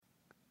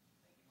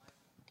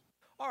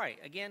All right,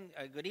 again,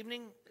 good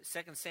evening. 2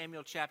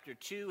 Samuel chapter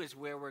 2 is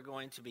where we're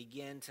going to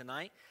begin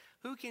tonight.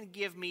 Who can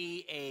give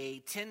me a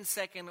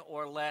 10-second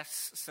or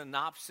less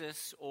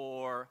synopsis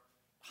or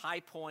high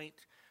point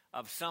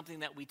of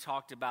something that we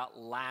talked about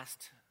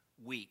last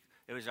week?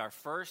 It was our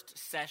first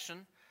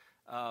session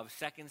of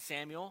 2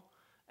 Samuel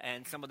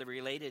and some of the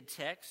related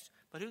texts.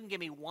 But who can give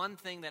me one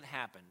thing that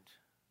happened?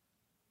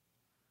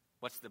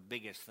 What's the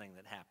biggest thing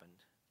that happened?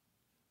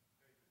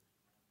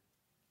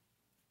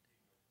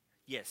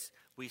 Yes,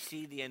 we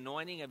see the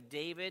anointing of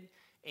David,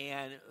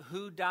 and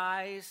who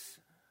dies?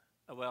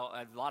 Well,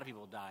 a lot of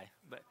people die,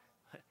 but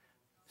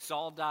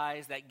Saul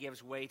dies. That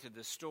gives way to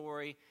the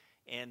story,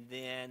 and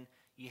then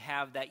you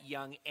have that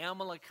young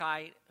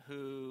Amalekite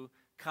who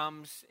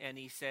comes and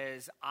he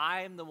says,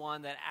 I'm the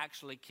one that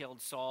actually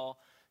killed Saul,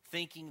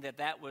 thinking that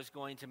that was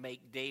going to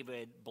make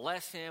David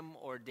bless him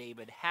or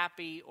David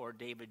happy or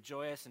David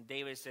joyous. And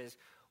David says,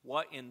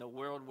 what in the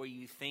world were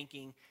you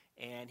thinking?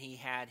 And he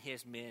had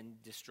his men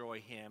destroy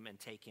him and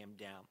take him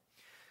down.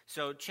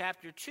 So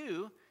chapter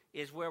 2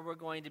 is where we're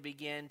going to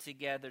begin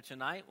together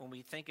tonight when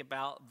we think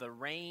about the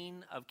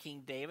reign of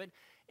King David.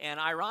 And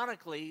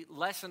ironically,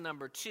 lesson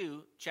number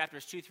 2,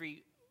 chapters 2,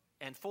 3,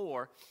 and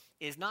 4,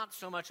 is not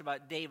so much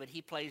about David.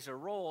 He plays a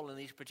role in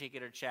these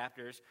particular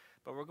chapters,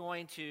 but we're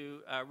going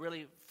to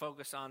really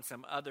focus on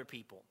some other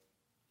people.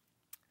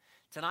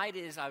 Tonight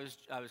I was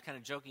kind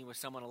of joking with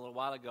someone a little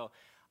while ago.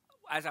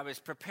 As I was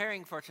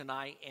preparing for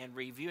tonight and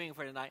reviewing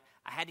for tonight,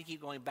 I had to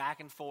keep going back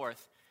and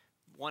forth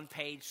one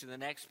page to the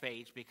next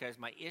page because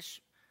my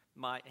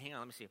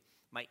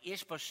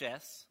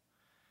Ishbosheths,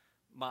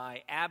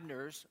 my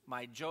Abners,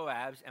 my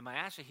Joabs, and my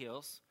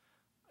Asahels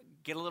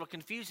get a little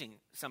confusing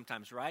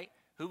sometimes, right?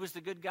 Who was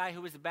the good guy?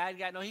 Who was the bad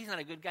guy? No, he's not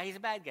a good guy. He's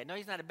a bad guy. No,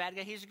 he's not a bad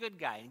guy. He's a good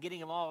guy. And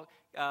getting them all,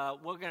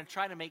 we're going to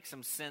try to make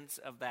some sense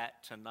of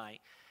that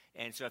tonight.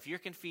 And so if you're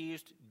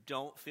confused,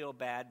 don't feel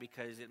bad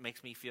because it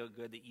makes me feel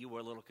good that you were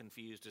a little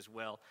confused as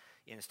well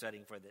in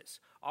studying for this.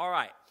 All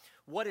right.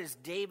 What is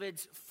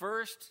David's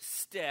first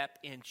step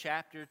in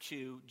chapter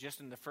 2, just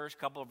in the first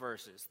couple of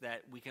verses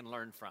that we can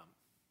learn from?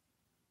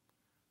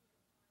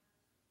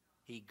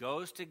 He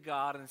goes to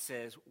God and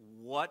says,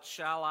 what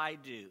shall I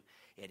do?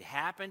 It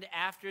happened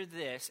after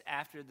this,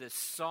 after the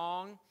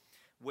song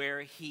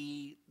where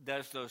he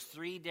does those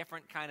 3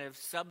 different kind of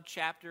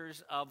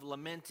sub-chapters of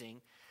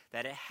lamenting,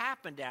 that it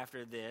happened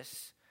after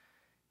this,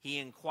 he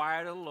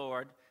inquired of the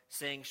Lord,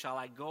 saying, shall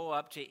I go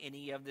up to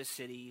any of the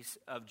cities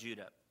of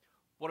Judah?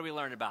 What do we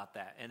learn about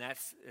that? And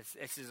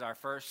this is our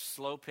first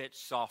slow-pitch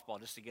softball,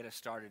 just to get us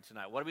started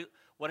tonight. What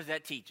does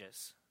that teach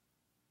us?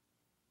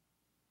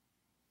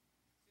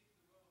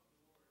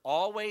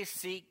 Always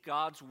seek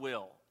God's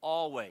will.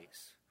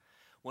 Always.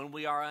 When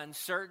we are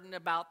uncertain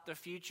about the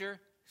future,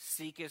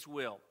 seek His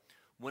will.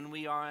 When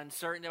we are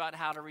uncertain about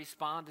how to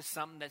respond to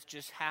something that's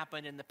just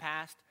happened in the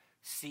past,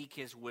 seek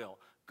His will.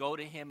 Go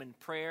to Him in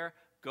prayer.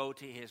 Go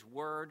to His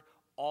word.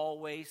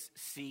 Always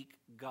seek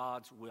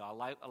God's will.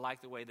 I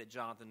like the way that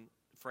Jonathan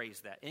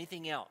phrased that.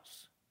 Anything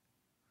else?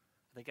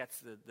 I think that's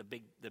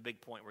the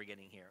big point we're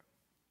getting here.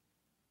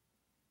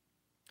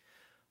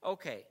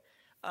 Okay.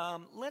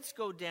 Let's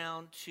go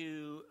down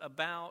to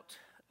about,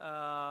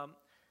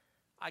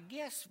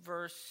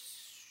 verse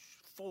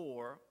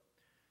 4.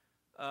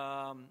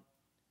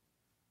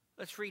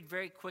 Let's read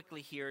very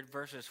quickly here,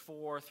 verses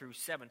 4 through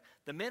 7.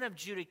 The men of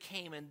Judah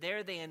came, and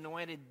there they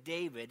anointed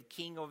David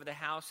king over the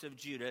house of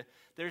Judah.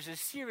 There's a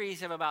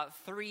series of about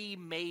 3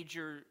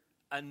 major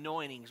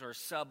anointings or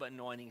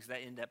sub-anointings that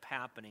end up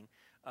happening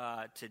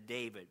to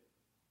David.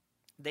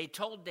 They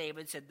told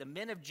David, said, the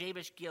men of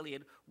Jabesh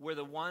Gilead were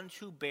the ones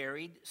who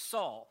buried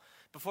Saul.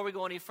 Before we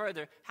go any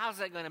further, how's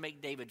that going to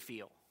make David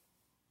feel?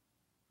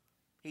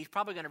 He's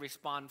probably going to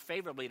respond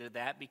favorably to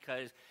that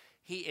because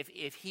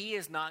if he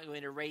is not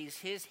going to raise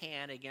his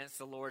hand against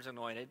the Lord's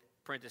anointed,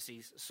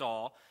 parentheses,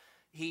 Saul,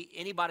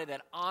 anybody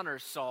that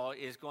honors Saul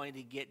is going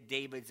to get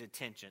David's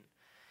attention.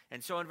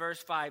 And so in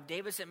verse 5,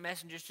 David sent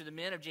messengers to the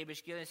men of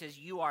Jabesh Gilead and says,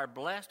 you are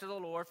blessed of the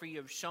Lord, for you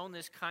have shown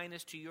this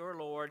kindness to your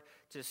Lord,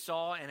 to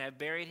Saul, and have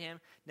buried him.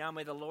 Now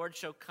may the Lord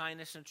show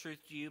kindness and truth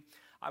to you.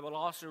 I will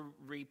also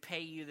repay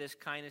you this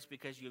kindness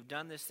because you have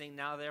done this thing.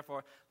 Now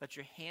therefore let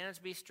your hands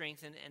be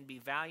strengthened and be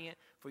valiant,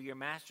 for your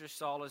master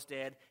Saul is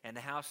dead, and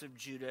the house of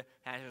Judah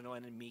has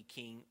anointed me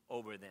king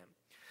over them.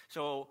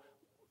 So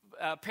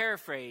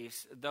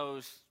paraphrase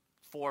those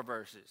 4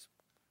 verses.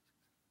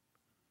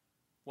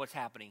 What's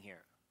happening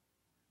here?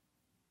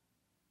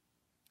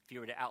 If you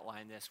were to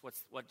outline this,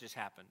 what just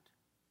happened?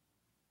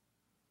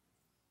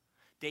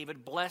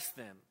 David blessed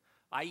them.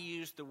 I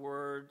used the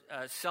word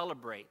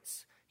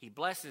celebrates. He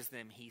blesses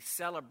them. He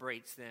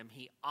celebrates them.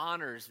 He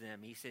honors them.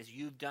 He says,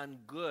 you've done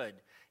good,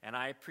 and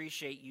I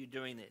appreciate you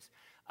doing this.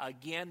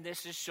 Again,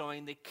 this is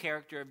showing the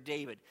character of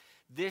David.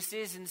 This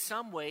is in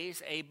some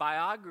ways a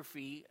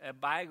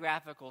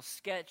biographical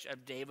sketch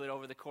of David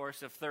over the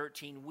course of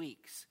 13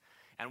 weeks.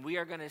 And we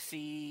are going to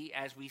see,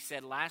 as we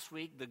said last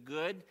week, the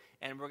good,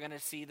 and we're going to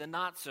see the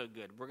not so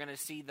good. We're going to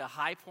see the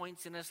high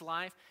points in his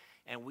life,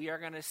 And we are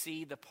going to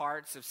see the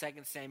parts of 2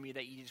 Samuel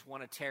that you just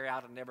want to tear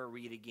out and never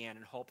read again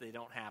and hope they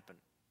don't happen.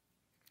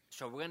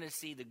 So we're going to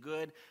see the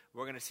good,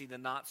 we're going to see the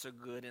not so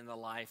good in the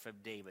life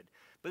of David.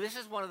 But this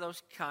is one of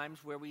those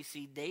times where we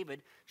see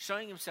David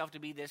showing himself to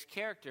be this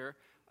character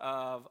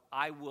of,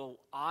 I will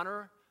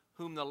honor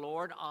whom the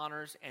Lord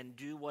honors and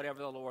do whatever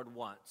the Lord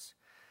wants.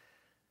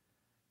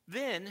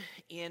 Then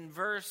in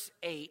verse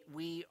 8,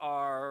 we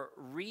are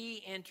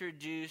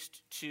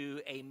reintroduced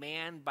to a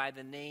man by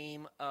the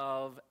name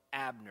of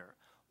Abner.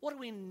 What do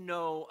we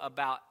know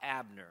about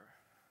Abner?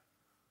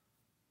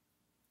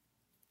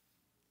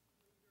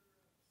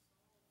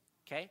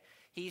 Okay,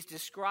 he's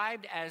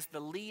described as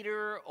the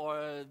leader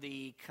or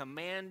the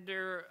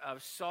commander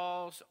of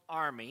Saul's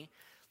army.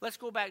 Let's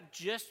go back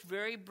just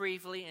very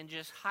briefly and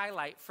just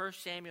highlight 1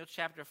 Samuel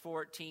chapter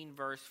 14,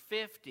 verse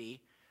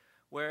 50,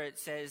 where it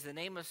says, the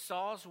name of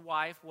Saul's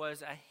wife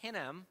was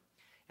Ahinoam,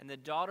 and the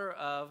daughter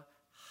of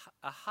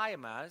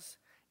Ahimaaz,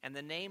 and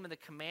the name of the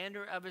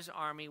commander of his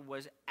army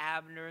was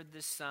Abner,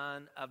 the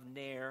son of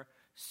Ner,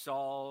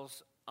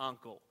 Saul's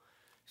uncle.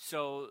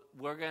 So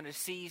we're going to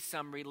see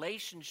some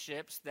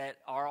relationships that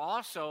are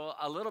also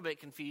a little bit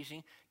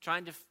confusing.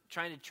 Trying to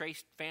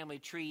trace family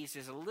trees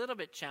is a little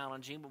bit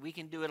challenging, but we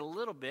can do it a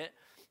little bit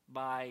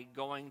by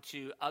going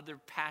to other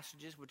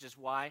passages, which is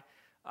why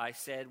I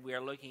said we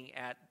are looking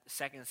at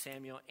 2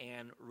 Samuel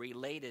and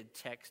related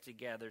texts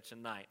together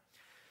tonight.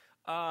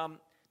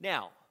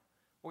 Now,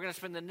 we're going to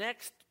spend the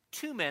next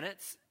 2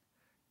 minutes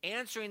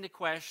answering the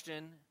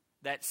question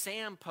that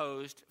Sam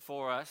posed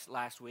for us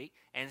last week,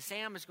 and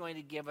Sam is going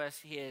to give us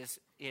his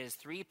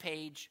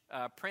 3-page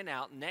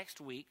printout next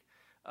week,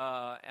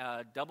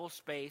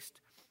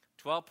 double-spaced,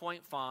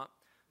 12-point font,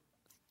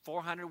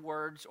 400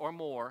 words or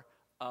more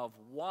of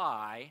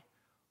why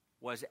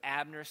was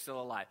Abner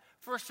still alive.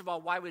 First of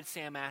all, why would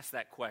Sam ask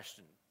that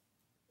question?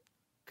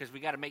 Because we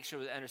got to make sure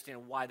we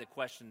understand why the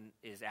question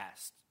is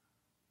asked.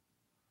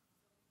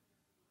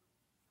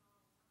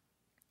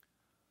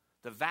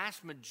 The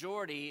vast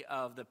majority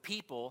of the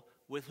people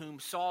with whom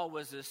Saul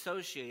was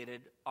associated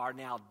are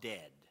now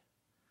dead.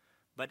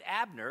 But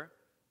Abner,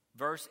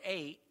 verse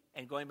 8,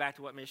 and going back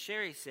to what Ms.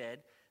 Sherry said,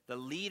 the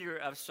leader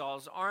of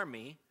Saul's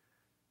army,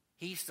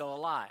 he's still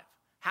alive.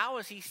 How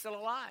is he still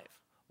alive?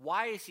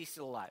 Why is he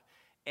still alive?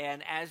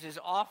 And as is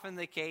often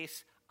the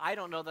case, I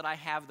don't know that I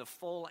have the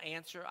full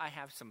answer. I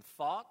have some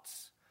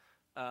thoughts.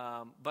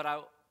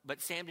 But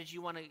Sam, did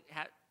you want to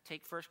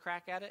take first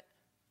crack at it?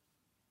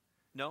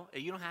 No,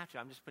 you don't have to.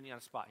 I'm just putting you on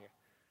the spot here.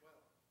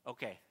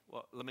 Okay,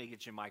 well, let me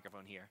get you a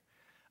microphone here.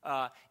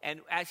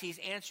 And as he's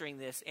answering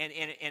this,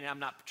 and I'm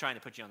not trying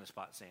to put you on the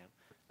spot, Sam,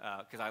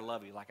 because I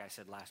love you, like I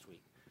said last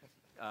week.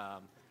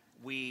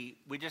 We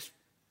just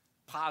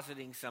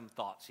positing some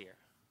thoughts here.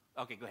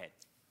 Okay, go ahead.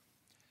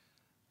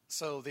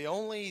 So the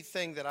only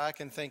thing that I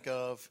can think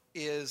of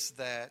is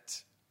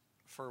that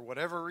for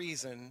whatever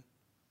reason,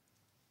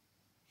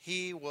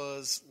 he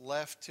was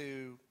left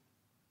to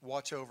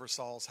watch over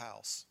Saul's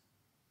house.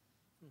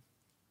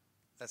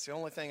 That's the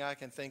only thing I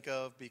can think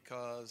of,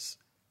 because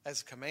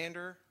as a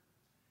commander,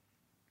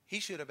 he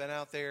should have been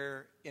out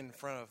there in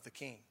front of the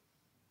king.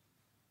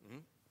 Mm-hmm.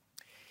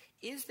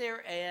 Is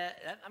there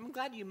I'm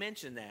glad you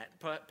mentioned that.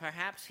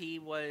 Perhaps he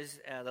was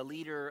the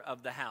leader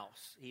of the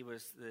house. He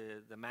was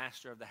the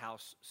master of the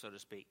house, so to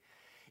speak.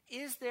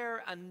 Is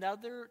there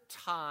another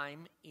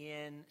time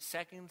in 2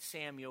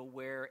 Samuel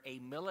where a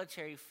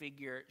military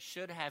figure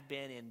should have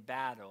been in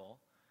battle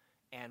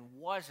and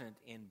wasn't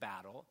in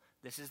battle?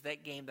 This is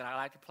that game that I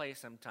like to play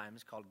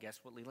sometimes called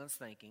Guess What Leland's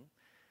Thinking.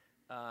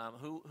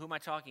 Who am I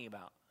talking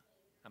about?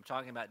 I'm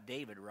talking about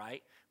David,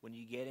 right? When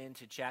you get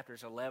into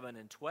chapters 11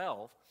 and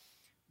 12,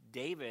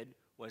 David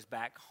was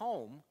back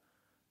home,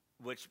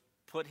 which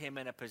put him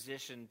in a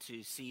position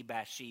to see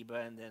Bathsheba,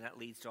 and then that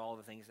leads to all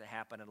the things that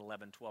happen in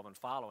 11, 12, and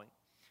following.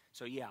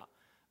 So, yeah,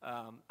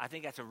 I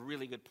think that's a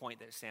really good point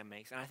that Sam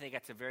makes, and I think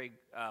that's a very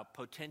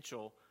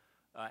potential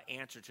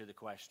answer to the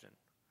question.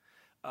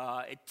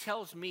 It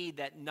tells me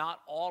that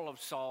not all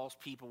of Saul's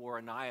people were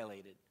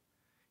annihilated,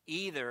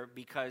 either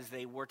because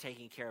they were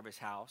taking care of his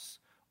house,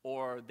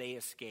 or they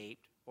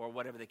escaped, or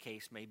whatever the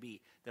case may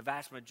be. The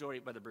vast majority,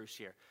 Brother Bruce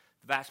here,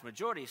 the vast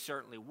majority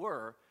certainly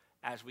were,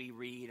 as we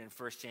read in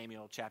 1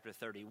 Samuel chapter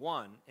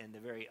 31, in the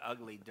very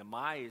ugly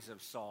demise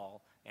of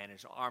Saul and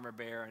his armor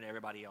bearer and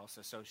everybody else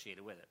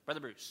associated with it. Brother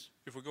Bruce.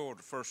 If we go over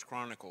to 1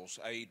 Chronicles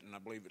 8, and I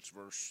believe it's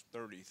verse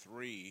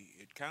 33,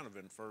 it kind of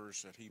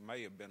infers that he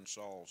may have been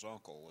Saul's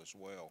uncle as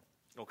well.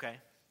 Okay.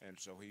 And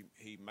so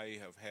he may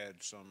have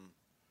had some,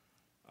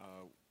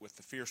 with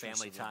the fierceness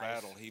family of the ties.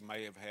 battle, he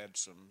may have had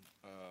some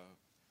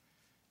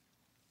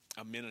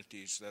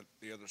amenities that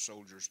the other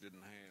soldiers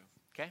didn't have.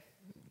 Okay,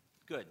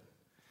 good.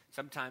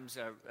 Sometimes,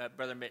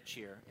 Brother Mitch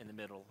here in the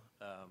middle,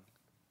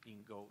 you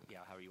can go,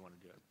 however you want to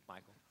do it.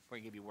 Michael, we're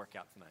going to give you a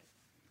workout tonight.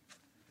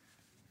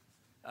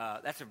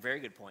 That's a very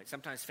good point.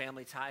 Sometimes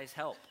family ties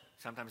help.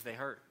 Sometimes they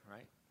hurt,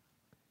 right?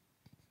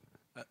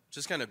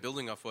 Just kind of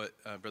building off what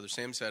Brother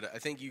Sam said, I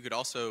think you could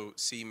also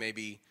see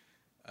maybe,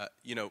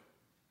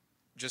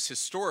 just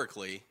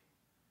historically,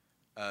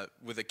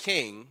 with a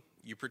king,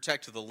 you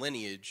protect the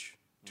lineage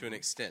to an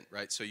extent,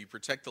 right? So you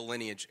protect the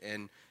lineage,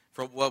 and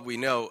from what we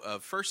know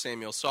of 1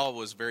 Samuel, Saul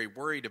was very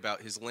worried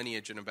about his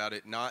lineage and about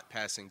it not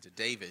passing to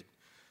David.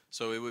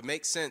 So it would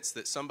make sense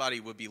that somebody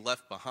would be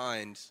left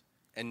behind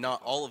and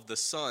not all of the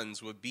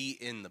sons would be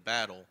in the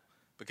battle,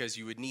 because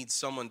you would need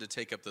someone to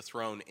take up the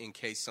throne in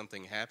case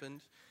something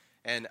happened.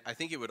 And I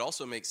think it would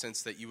also make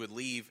sense that you would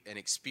leave an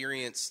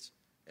experienced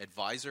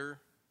advisor,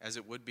 as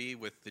it would be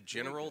with the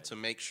general, to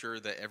make sure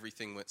that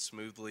everything went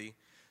smoothly,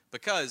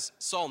 because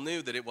Saul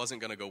knew that it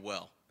wasn't going to go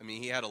well. I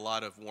mean, he had a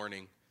lot of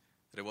warning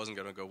that it wasn't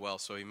going to go well,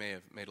 so he may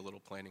have made a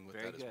little planning with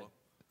that as well.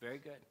 Very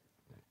good.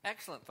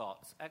 Excellent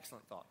thoughts.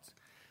 Excellent thoughts.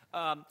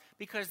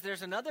 Because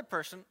there's another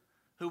person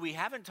who we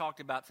haven't talked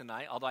about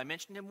tonight, although I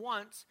mentioned him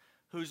once,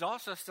 who's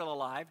also still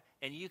alive,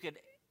 and you could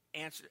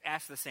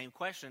ask the same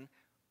question,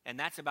 and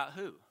that's about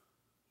who?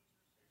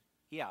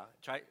 Yeah,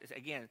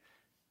 again,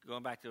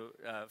 going back to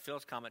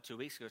Phil's comment 2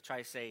 weeks ago, try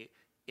to say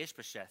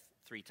Ishbosheth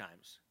 3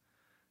 times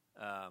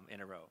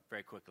in a row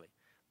very quickly.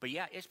 But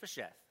yeah,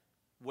 Ishbosheth.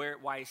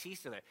 Why is he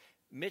still there?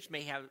 Mitch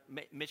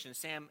and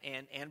Sam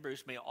and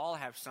Bruce may all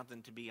have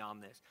something to be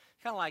on this.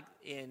 Kind of like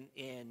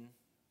in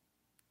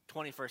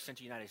 21st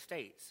century United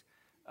States,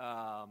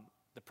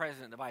 the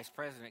president and the vice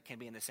president can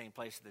be in the same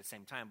place at the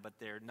same time, but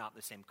they're not in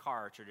the same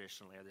car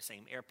traditionally or the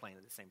same airplane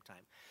at the same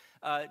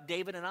time.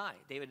 David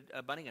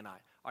Bunning and I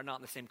are not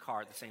in the same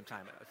car at the same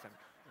time.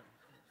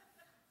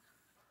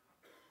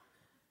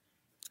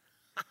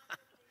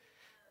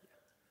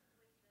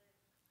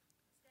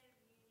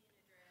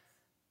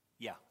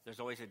 Yeah, there's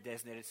always a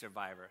designated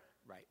survivor,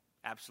 right?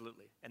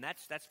 Absolutely, and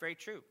that's very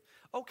true.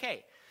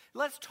 Okay,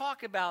 let's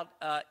talk about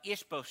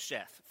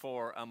Ishbosheth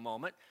for a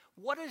moment.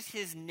 What is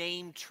his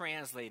name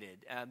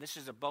translated? This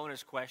is a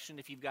bonus question.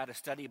 If you've got a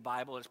study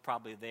Bible, it's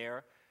probably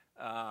there.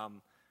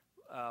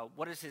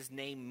 What does his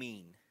name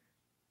mean?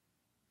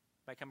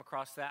 Have I come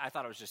across that? I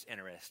thought it was just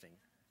interesting.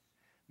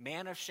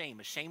 Man of shame,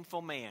 a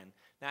shameful man.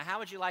 Now, how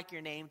would you like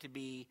your name to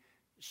be,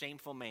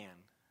 shameful man?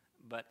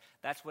 But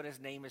that's what his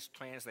name is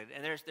translated.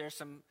 And there's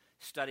some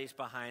studies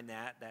behind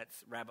that.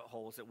 That's rabbit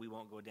holes that we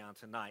won't go down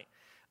tonight.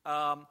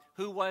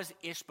 Who was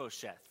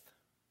Ishbosheth?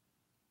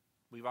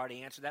 We've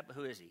already answered that, but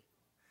who is he?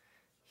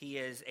 He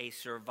is a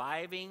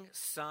surviving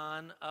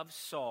son of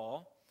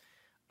Saul.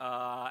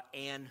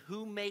 And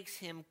who makes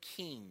him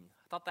king?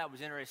 I thought that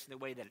was interesting the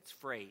way that it's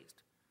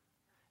phrased.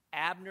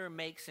 Abner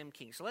makes him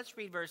king. So let's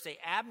read verse 8.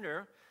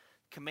 Abner,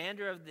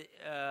 commander of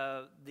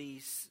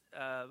the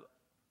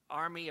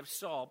army of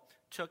Saul,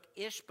 took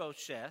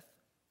Ishbosheth,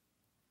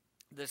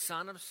 the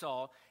son of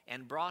Saul,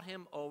 and brought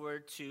him over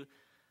to,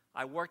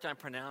 I worked on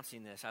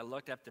pronouncing this. I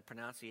looked up the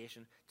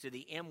pronunciation, to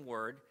the M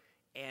word,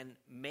 and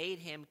made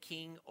him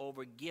king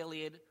over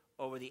Gilead,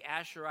 over the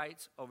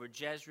Asherites, over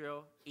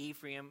Jezreel,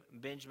 Ephraim,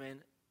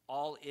 Benjamin,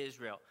 all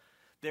Israel.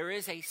 There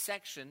is a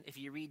section, if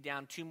you read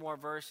down 2 more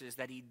verses,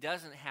 that he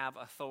doesn't have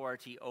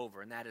authority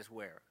over, and that is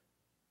where?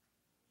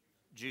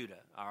 Judah,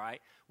 all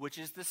right, which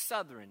is the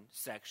southern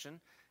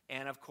section.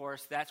 And, of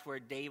course, that's where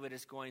David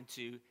is going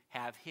to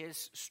have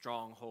his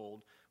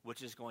stronghold,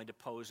 which is going to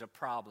pose a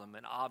problem,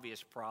 an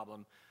obvious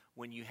problem,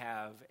 when you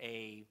have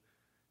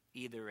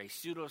either a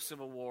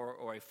pseudo-civil war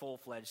or a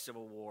full-fledged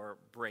civil war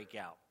break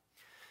out.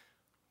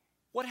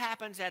 What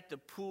happens at the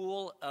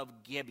pool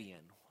of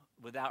Gibeon?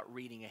 Without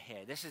reading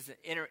ahead,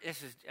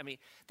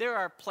 there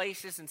are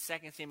places in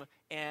 2 Samuel,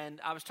 and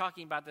I was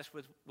talking about this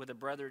with a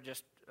brother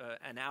just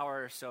an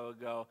hour or so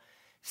ago.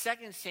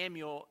 2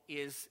 Samuel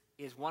is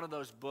one of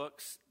those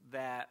books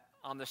that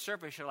on the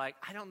surface you're like,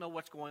 I don't know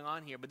what's going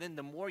on here, but then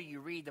the more you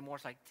read, the more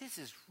it's like, this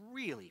is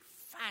really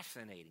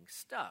fascinating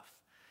stuff.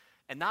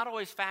 And not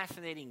always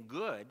fascinating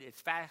good,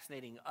 it's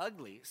fascinating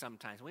ugly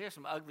sometimes. We have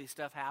some ugly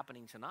stuff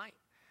happening tonight.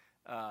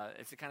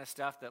 It's the kind of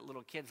stuff that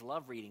little kids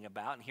love reading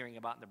about and hearing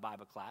about in their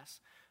Bible class,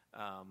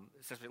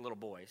 especially little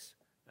boys.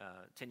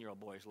 10-year-old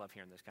boys love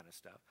hearing this kind of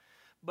stuff.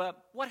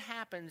 But what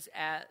happens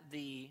at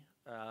the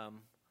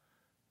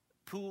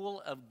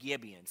pool of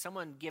Gibeon?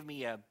 Someone give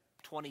me a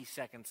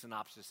 20-second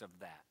synopsis of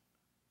that,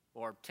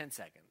 or 10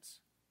 seconds.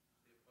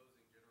 The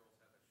opposing generals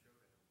have a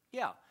showdown.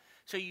 Yeah.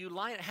 So you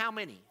line how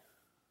many?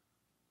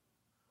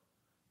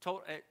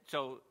 So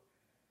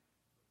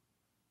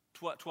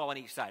 12 on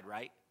each side,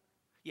 right?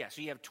 Yeah,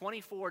 so you have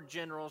 24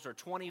 generals or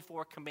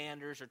 24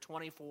 commanders or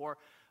 24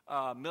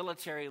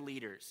 military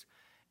leaders.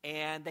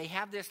 And they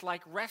have this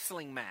like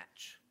wrestling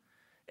match,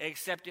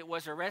 except it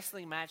was a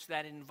wrestling match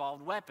that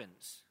involved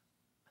weapons.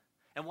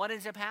 And what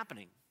ends up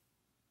happening?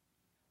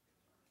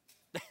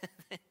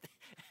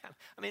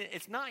 I mean,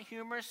 it's not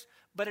humorous,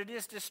 but it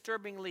is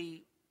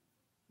disturbingly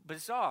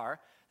bizarre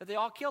that they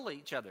all kill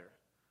each other.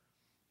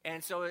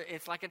 And so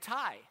it's like a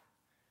tie.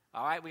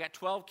 All right, we got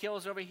 12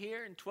 kills over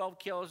here and 12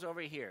 kills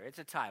over here. It's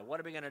a tie. What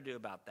are we going to do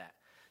about that?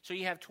 So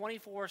you have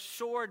 24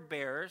 sword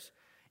bearers,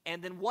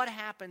 and then what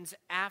happens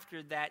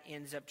after that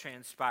ends up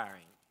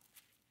transpiring?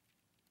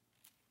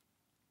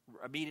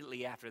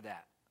 Immediately after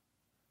that.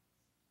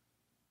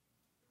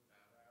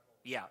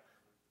 Yeah.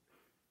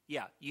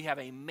 Yeah, you have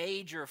a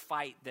major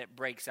fight that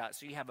breaks out.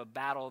 So you have a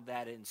battle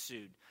that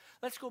ensued.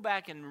 Let's go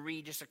back and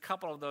read just a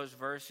couple of those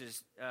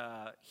verses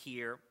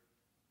here.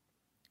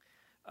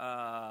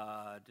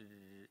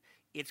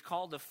 It's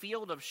called the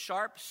field of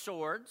sharp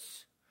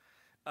swords.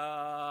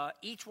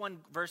 Each one,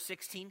 verse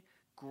 16,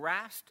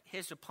 grasped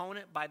his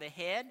opponent by the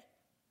head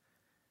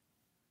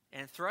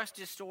and thrust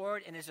his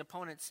sword in his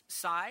opponent's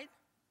side,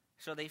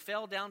 so they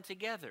fell down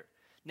together.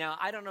 Now,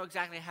 I don't know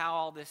exactly how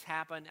all this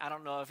happened. I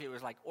don't know if it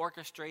was like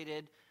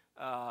orchestrated.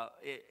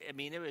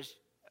 It was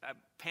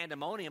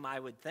pandemonium, I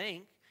would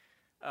think.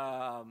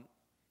 And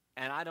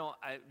I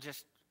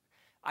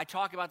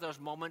talk about those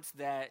moments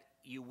that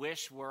you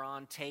wish were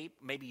on tape.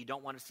 Maybe you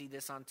don't want to see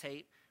this on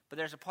tape. But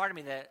there's a part of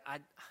me that I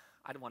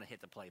don't want to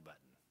hit the play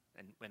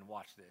button and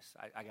watch this.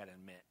 I got to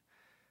admit,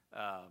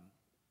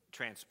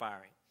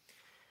 transpiring.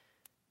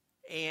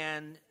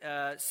 And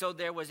so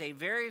there was a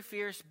very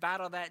fierce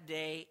battle that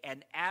day,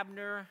 and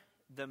Abner,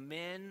 the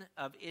men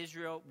of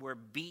Israel, were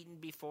beaten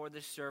before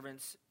the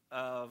servants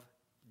of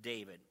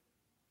David.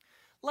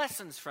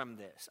 Lessons from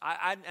this.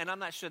 And I'm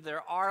not sure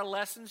there are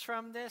lessons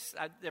from this.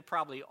 There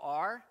probably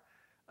are.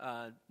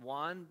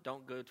 One,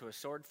 don't go to a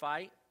sword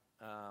fight,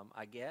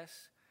 I guess.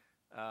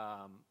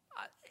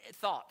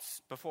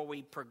 Thoughts before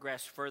we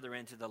progress further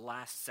into the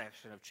last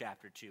section of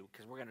chapter 2,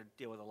 because we're going to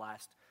deal with the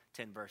last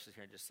 10 verses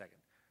here in just a second.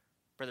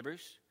 Brother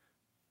Bruce,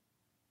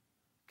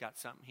 got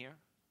something here?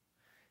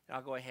 And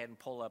I'll go ahead and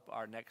pull up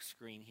our next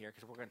screen here,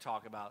 because we're going to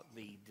talk about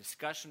the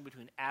discussion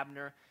between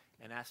Abner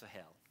and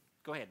Asahel.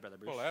 Go ahead, Brother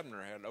Bruce. Well,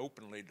 Abner had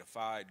openly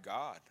defied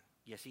God.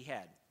 Yes, he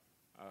had.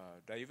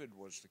 David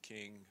was the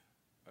king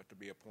to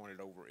be appointed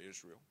over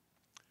Israel,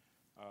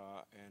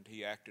 and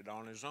he acted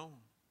on his own.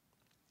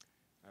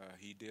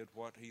 He did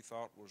what he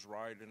thought was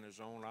right in his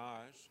own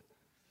eyes,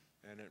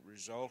 and it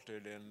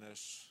resulted in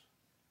this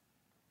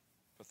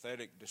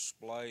pathetic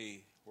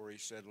display where he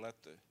said, let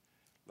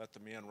the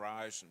men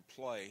rise and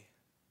play,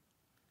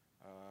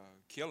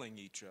 killing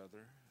each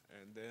other,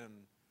 and then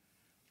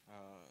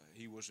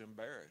he was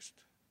embarrassed.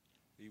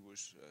 He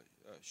was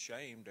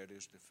ashamed at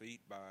his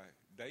defeat by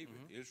David.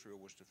 Mm-hmm. Israel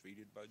was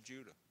defeated by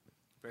Judah.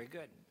 Very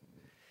good.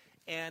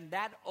 And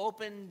that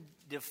open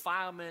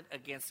defilement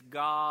against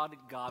God,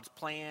 God's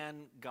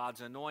plan,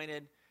 God's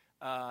anointed,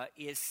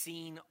 is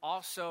seen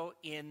also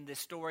in the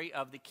story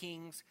of the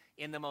kings,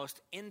 in the most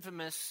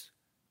infamous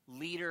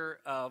leader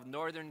of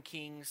northern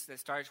kings that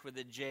starts with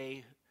a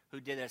J,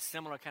 who did a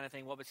similar kind of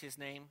thing. What was his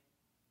name?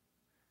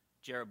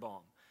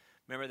 Jeroboam.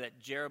 Remember that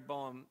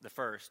Jeroboam the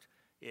first,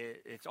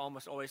 it's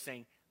almost always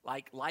saying,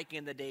 like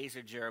in the days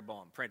of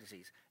Jeroboam,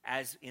 parentheses,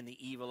 as in the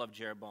evil of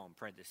Jeroboam,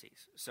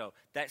 parentheses. So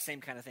that same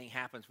kind of thing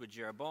happens with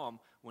Jeroboam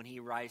when he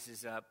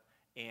rises up,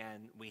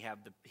 and we have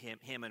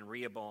him and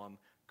Rehoboam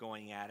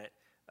going at it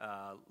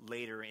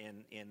later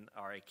in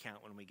our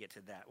account when we get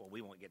to that. Well,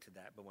 we won't get to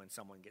that, but when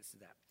someone gets to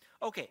that.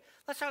 Okay,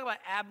 let's talk about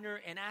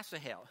Abner and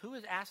Asahel. Who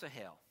is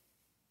Asahel?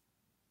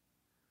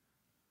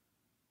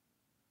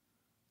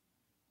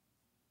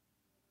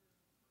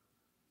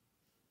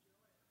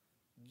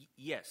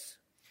 Yes.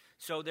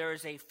 So there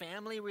is a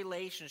family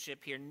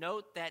relationship here.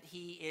 Note that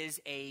he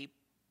is a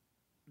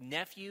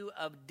nephew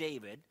of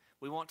David.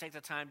 We won't take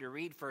the time to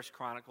read 1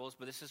 Chronicles,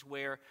 but this is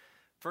where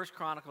 1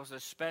 Chronicles,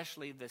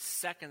 especially the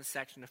second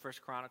section of 1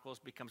 Chronicles,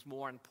 becomes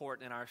more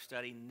important in our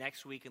study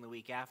next week and the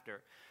week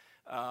after.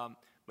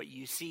 But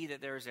you see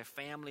that there is a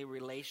family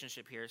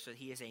relationship here. So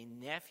he is a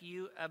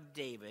nephew of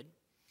David.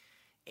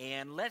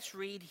 And let's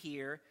read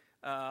here,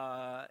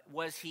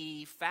 was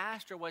he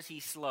fast or was he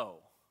slow?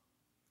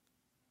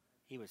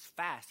 He was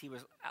fast. He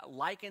was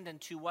likened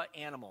unto what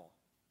animal?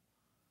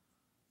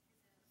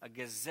 A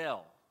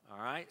gazelle. All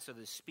right? So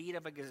the speed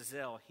of a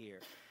gazelle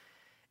here.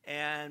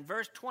 And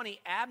verse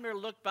 20, Abner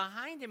looked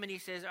behind him and he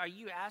says, "Are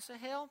you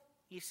Asahel?"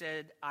 He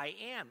said, "I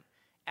am."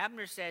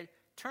 Abner said,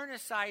 "Turn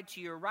aside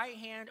to your right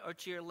hand or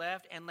to your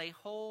left and lay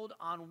hold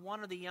on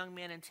one of the young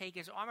men and take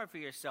his armor for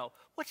yourself."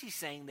 What's he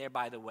saying there,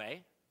 by the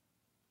way?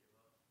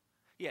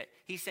 Yeah,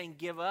 he's saying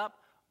give up,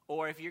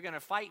 or if you're going to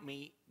fight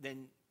me,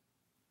 then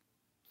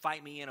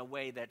fight me in a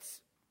way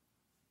that's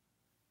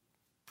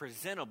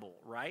presentable,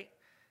 right?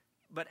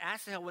 But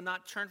Asahel would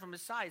not turn from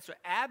his side. So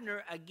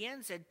Abner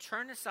again said,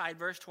 "Turn aside,"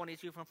 verse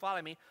 22, "from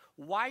following me.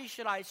 Why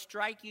should I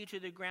strike you to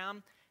the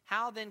ground?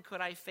 How then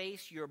could I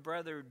face your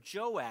brother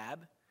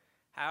Joab?"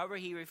 However,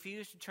 he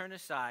refused to turn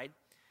aside.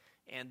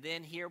 And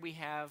then here we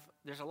have,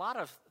 there's a lot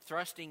of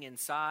thrusting in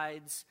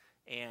sides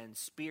and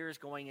spears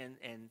going in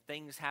and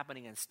things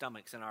happening in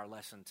stomachs in our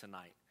lesson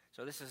tonight.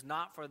 So this is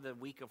not for the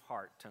weak of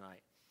heart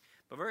tonight.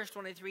 But verse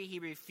 23, he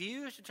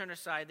refused to turn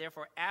aside.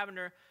 Therefore,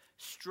 Abner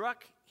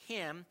struck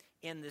him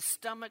in the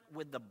stomach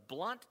with the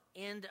blunt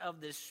end of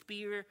the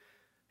spear,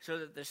 so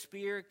that the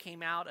spear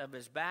came out of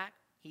his back.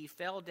 He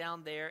fell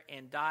down there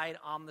and died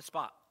on the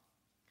spot.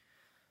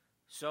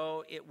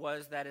 So it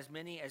was that as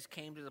many as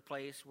came to the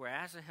place where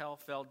Asahel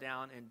fell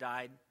down and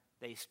died,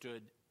 they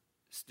stood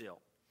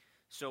still.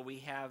 So we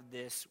have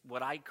this,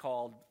 what I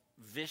called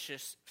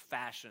vicious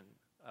fashion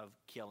of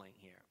killing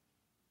here.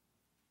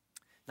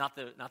 Not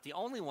the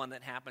only one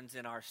that happens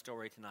in our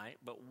story tonight,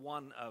 but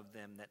one of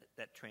them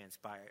that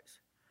transpires.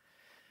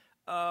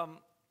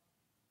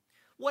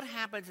 What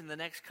happens in the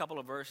next couple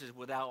of verses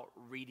without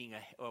reading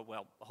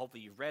well,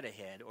 hopefully you've read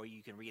ahead, or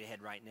you can read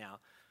ahead right now.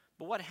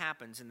 But what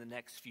happens in the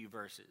next few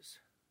verses?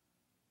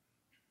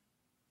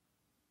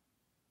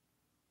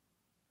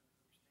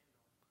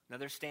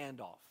 Another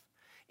standoff.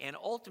 And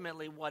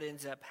ultimately what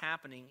ends up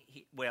happening,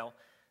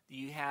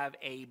 you have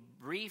a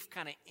brief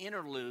kind of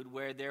interlude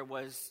where there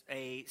was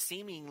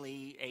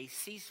seemingly a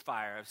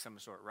ceasefire of some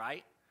sort,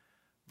 right?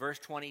 Verse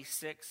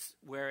 26,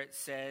 where it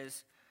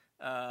says,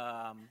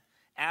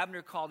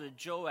 Abner called to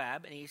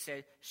Joab, and he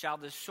said, shall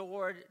the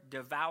sword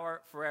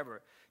devour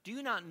forever? Do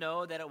you not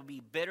know that it will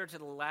be bitter to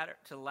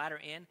the latter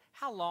end?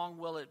 How long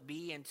will it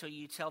be until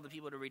you tell the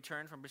people to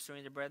return from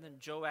pursuing their brethren?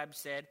 Joab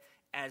said,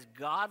 as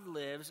God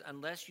lives,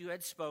 unless you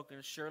had spoken,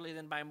 surely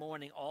then by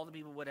morning all the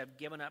people would have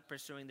given up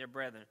pursuing their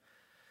brethren.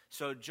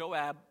 So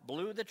Joab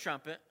blew the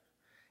trumpet,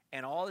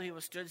 and all the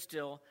people stood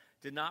still,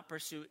 did not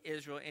pursue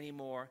Israel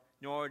anymore,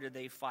 nor did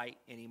they fight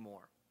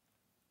anymore.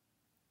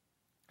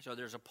 So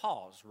there's a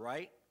pause,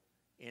 right,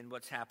 in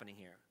what's happening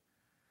here.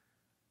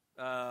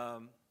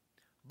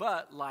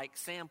 But like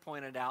Sam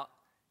pointed out,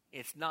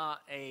 it's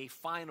not a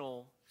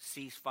final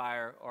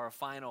ceasefire or a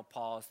final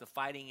pause. The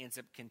fighting ends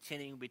up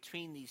continuing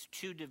between these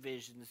two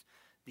divisions,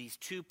 these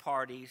two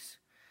parties,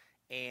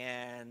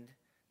 and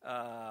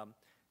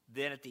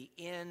then at the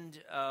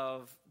end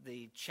of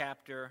the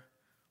chapter,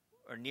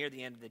 or near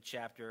the end of the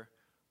chapter,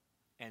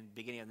 and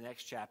beginning of the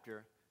next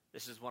chapter,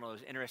 this is one of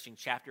those interesting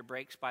chapter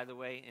breaks, by the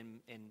way,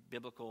 in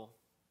biblical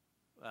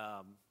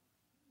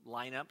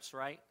lineups,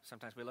 right?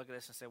 Sometimes we look at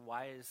this and say,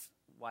 why is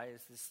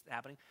this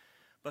happening?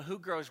 But who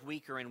grows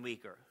weaker and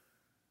weaker?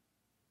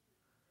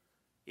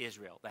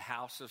 Israel. The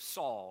house of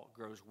Saul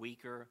grows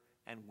weaker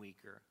and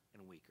weaker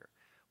and weaker,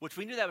 which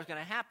we knew that was going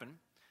to happen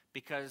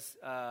because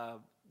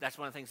that's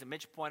one of the things that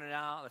Mitch pointed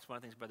out. That's one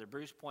of the things Brother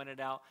Bruce pointed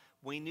out.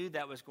 We knew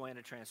that was going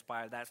to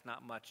transpire. That's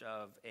not much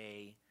of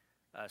a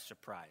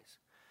surprise.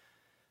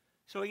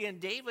 So again,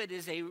 David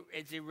is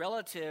a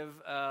relative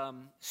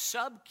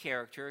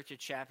sub-character to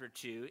chapter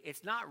 2.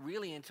 It's not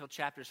really until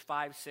chapters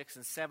 5, 6,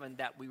 and 7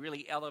 that we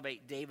really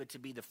elevate David to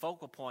be the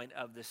focal point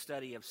of the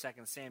study of 2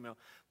 Samuel.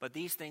 But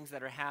these things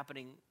that are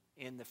happening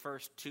in the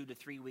first 2 to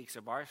 3 weeks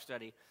of our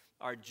study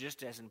are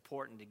just as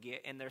important to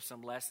get, and there's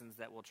some lessons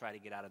that we'll try to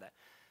get out of that.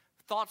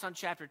 Thoughts on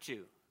chapter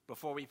 2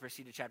 before we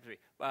proceed to chapter 3?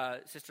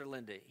 Sister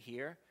Linda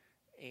here,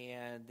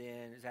 and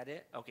then is that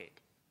it? Okay,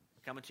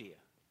 coming to you.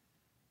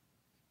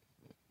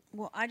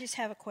 Well, I just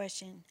have a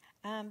question.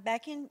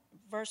 Back in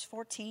verse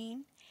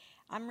 14,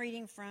 I'm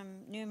reading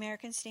from New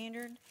American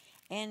Standard,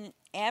 and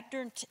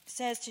Abner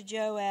says to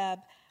Joab,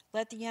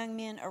 let the young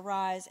men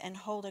arise and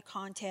hold a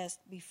contest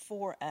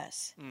before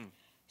us.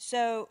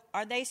 So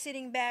are they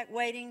sitting back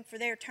waiting for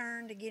their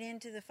turn to get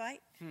into the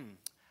fight?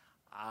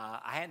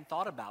 I hadn't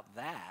thought about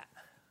that.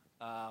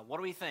 What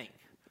do we think?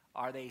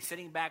 Are they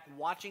sitting back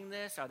watching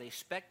this? Are they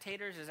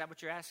spectators? Is that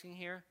what you're asking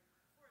here?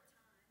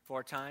 For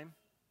a time?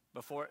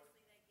 Before?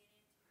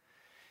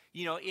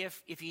 You know,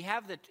 if you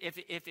have if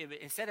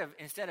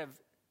instead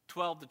of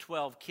 12 to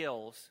 12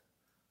 kills,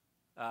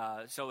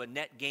 so a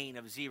net gain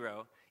of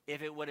 0,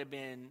 if it would have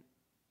been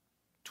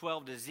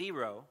 12 to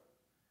 0,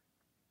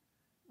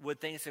 would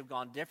things have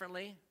gone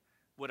differently?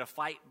 Would a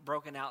fight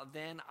broken out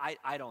then?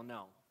 I don't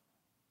know.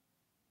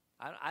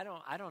 I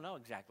don't know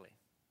exactly.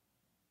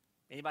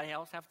 Anybody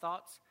else have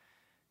thoughts?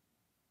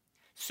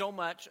 So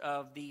much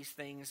of these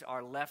things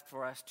are left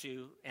for us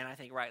to, and I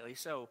think rightly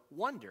so,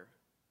 wonder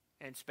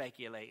and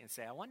speculate and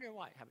say, I wonder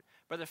why.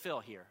 Brother Phil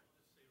here.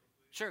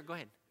 Sure, go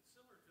ahead. It's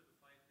similar to the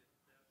fight that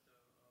Samson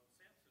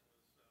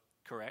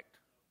was correct.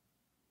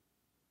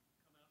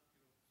 Come out,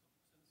 send somebody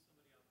out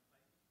to fight.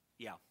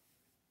 Yeah. So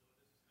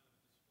this is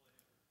kind of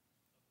a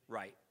display of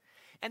right.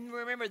 And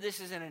remember, this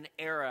is in an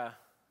era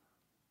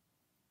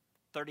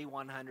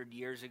 3,100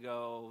 years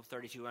ago,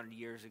 3,200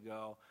 years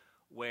ago,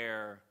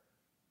 where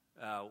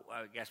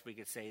I guess we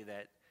could say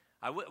that,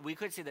 we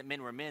could say that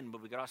men were men,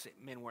 but we could also say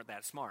men weren't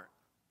that smart.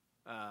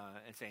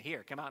 And say,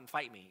 here, come out and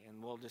fight me,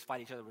 and we'll just fight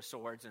each other with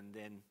swords, and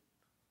then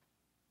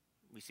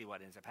we see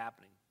what ends up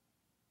happening.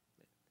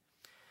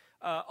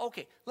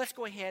 Okay, let's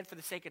go ahead for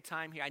the sake of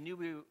time here. I knew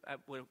we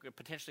were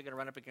potentially going to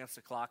run up against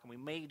the clock, and we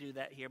may do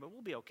that here, but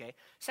we'll be okay.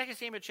 2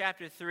 Samuel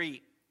chapter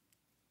 3,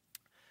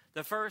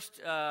 the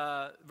first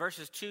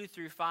verses 2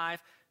 through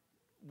 5,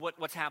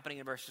 what's happening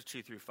in verses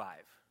 2 through 5?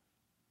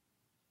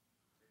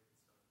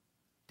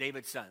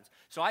 David's sons.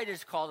 So I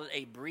just called it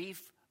a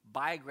brief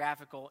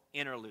biographical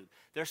interlude.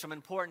 There's some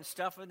important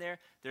stuff in there.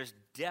 There's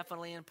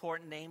definitely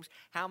important names.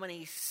 How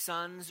many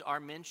sons are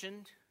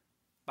mentioned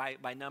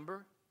by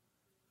number?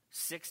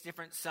 6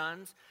 different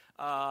sons.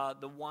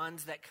 The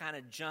ones that kind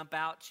of jump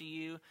out to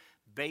you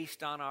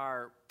based on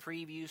our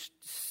preview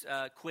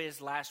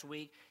quiz last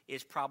week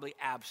is probably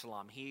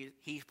Absalom.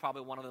 He's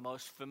probably one of the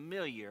most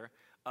familiar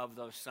of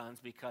those sons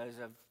because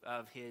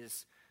of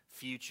his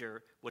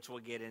future, which we'll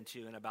get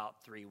into in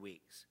about 3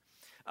 weeks.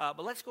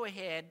 But let's go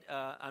ahead.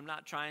 I'm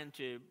not trying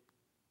to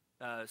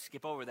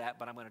skip over that,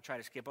 but I'm going to try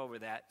to skip over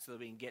that so that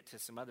we can get to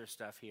some other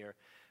stuff here.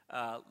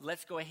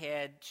 Let's go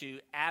ahead to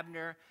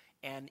Abner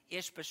and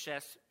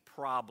Ishbosheth's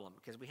problem,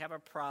 because we have a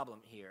problem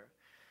here.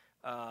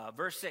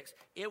 Verse 6,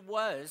 it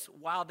was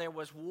while there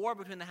was war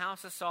between the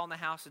house of Saul and the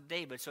house of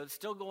David, so it's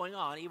still going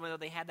on, even though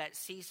they had that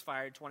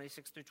ceasefire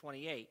 26 through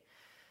 28,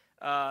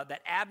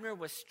 that Abner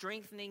was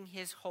strengthening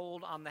his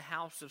hold on the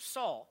house of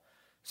Saul.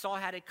 Saul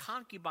had a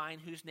concubine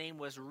whose name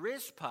was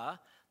Rizpah,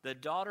 the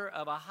daughter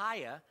of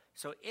Ahiah.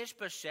 So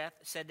Ishbosheth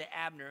said to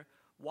Abner,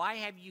 "Why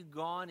have you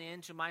gone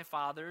into my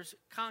father's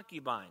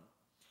concubine?"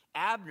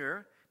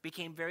 Abner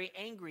became very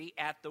angry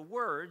at the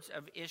words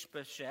of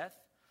Ishbosheth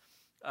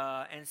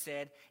and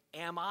said,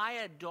 "Am I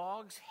a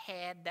dog's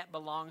head that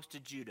belongs to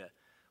Judah?"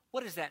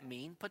 What does that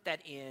mean? Put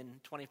that in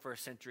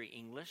 21st century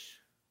English.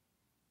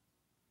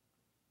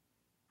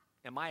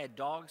 Am I a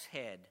dog's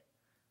head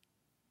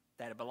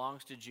that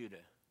belongs to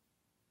Judah?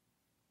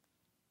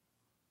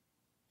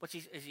 What's he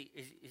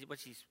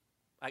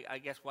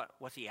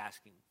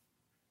asking?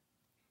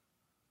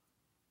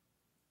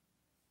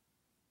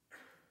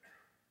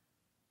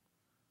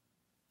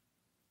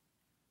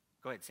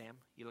 Go ahead,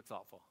 Sam. You look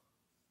thoughtful.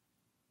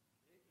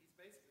 He's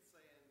basically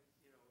saying,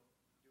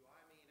 do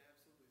I mean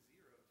absolutely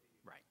zero to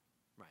you? Right.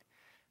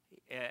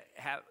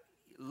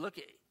 Look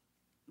at,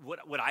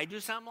 would I do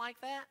something like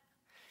that?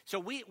 So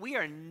we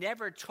are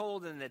never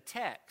told in the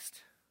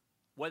text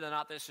whether or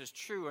not this is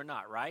true or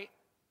not, right?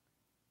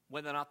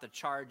 Whether or not the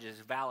charge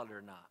is valid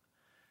or not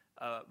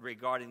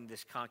regarding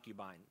this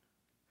concubine.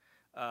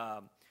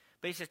 But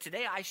he says,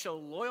 "Today I show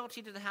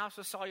loyalty to the house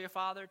of Saul your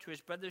father, to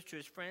his brothers, to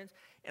his friends.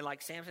 And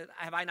like Sam said,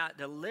 have I not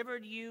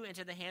delivered you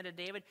into the hand of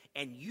David?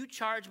 And you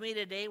charge me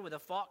today with a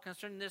fault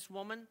concerning this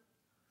woman?"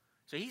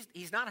 So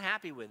he's not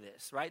happy with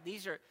this, right?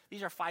 These are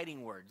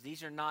fighting words.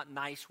 These are not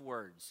nice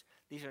words.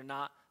 They're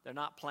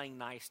not playing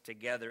nice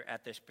together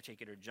at this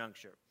particular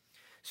juncture.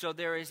 So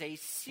there is a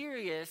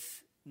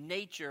serious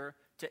nature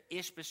to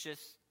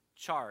Ishbosheth's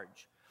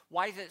charge.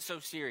 Why is it so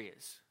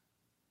serious?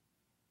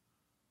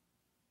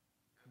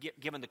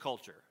 Given the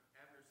culture.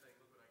 Abner's saying,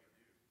 "Look what I can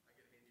do. I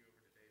can hand you over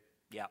to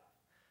David."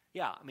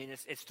 Yeah. I mean,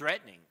 it's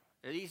threatening.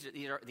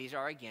 These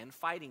are again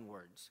fighting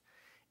words,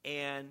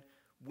 and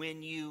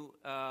when you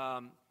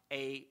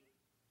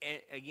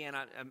again,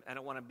 I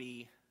don't want to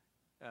be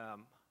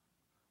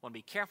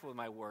careful with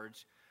my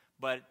words,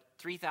 but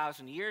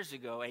 3,000 years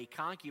ago, a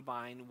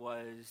concubine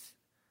was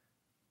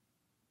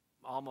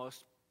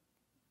almost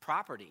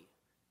property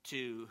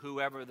to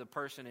whoever the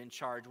person in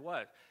charge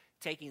was.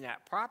 Taking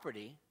that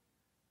property,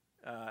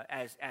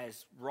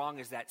 as wrong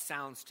as that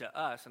sounds to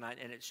us, and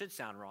it should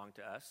sound wrong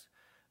to us,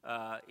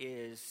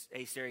 is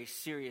a very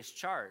serious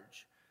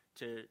charge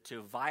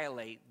to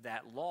violate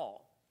that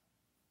law.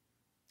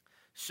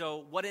 So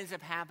what ends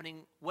up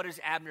happening? What does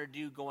Abner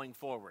do going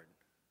forward?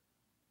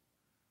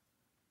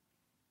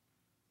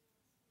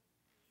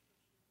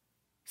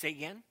 Say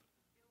again?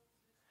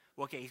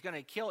 Okay, he's going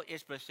to kill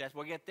Ishbosheth.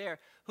 We'll get there.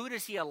 Who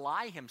does he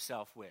ally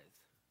himself with?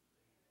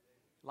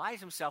 Allies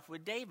himself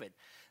with David.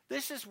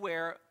 This is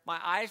where my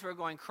eyes were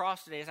going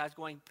cross today as I was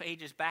going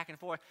pages back and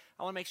forth.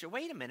 I want to make sure,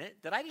 wait a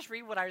minute, did I just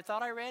read what I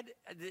thought I read?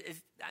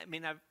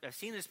 I've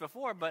seen this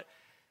before, but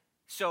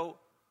so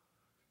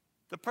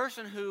the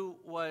person who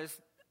was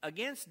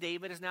against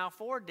David is now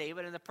for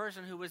David, and the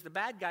person who was the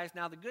bad guy is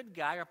now the good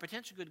guy or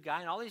potential good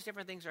guy, and all these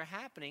different things are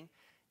happening.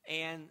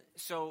 And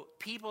so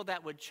people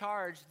that would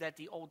charge that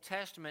the Old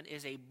Testament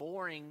is a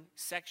boring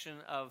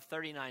section of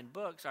 39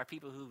 books are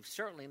people who've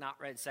certainly not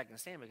read 2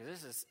 Samuel,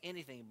 because this is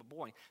anything but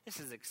boring. This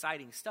is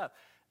exciting stuff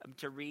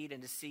to read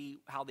and to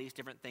see how these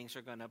different things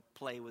are going to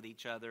play with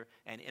each other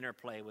and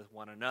interplay with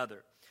one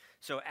another.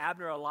 So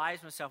Abner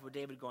allies himself with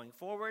David going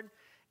forward,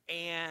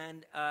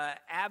 and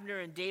Abner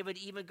and David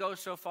even go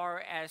so far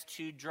as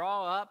to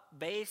draw up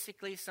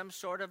basically some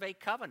sort of a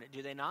covenant,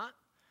 do they not?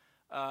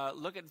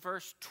 Look at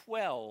verse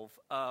 12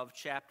 of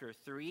chapter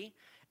 3.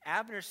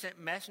 Abner sent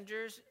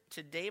messengers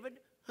to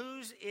David.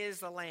 "Whose is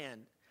the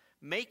land?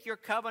 Make your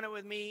covenant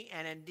with me,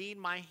 and indeed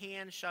my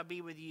hand shall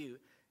be with you."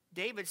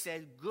 David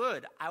said,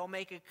 "Good, I will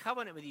make a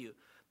covenant with you.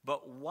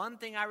 But one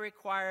thing I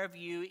require of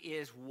you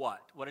is"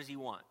 what? What does he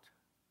want?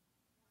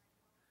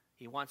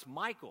 He wants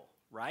Michal,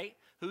 right?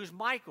 Who's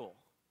Michal?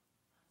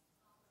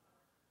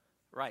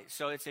 Right,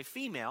 so it's a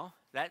female.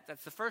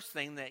 That's the first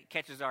thing that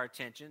catches our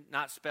attention.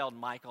 Not spelled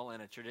Michael in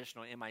a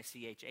traditional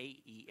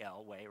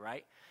Michael way,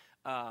 right?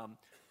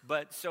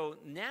 But so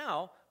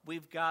now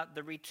we've got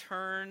the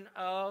return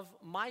of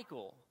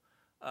Michal.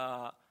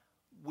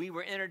 We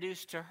were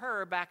introduced to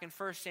her back in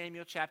 1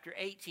 Samuel chapter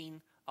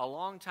 18 a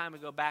long time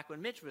ago, back when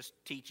Mitch was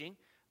teaching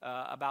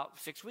about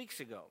 6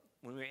 weeks ago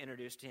when we were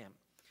introduced to him.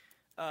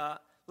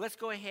 Let's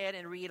go ahead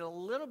and read a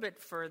little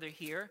bit further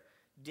here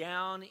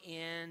down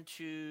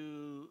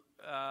into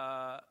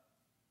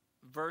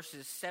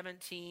verses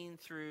 17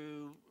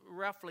 through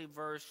roughly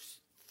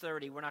verse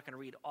 30. We're not going to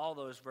read all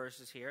those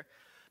verses here.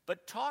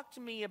 But talk to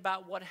me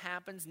about what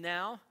happens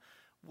now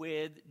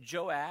with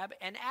Joab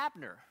and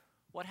Abner.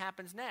 What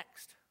happens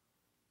next?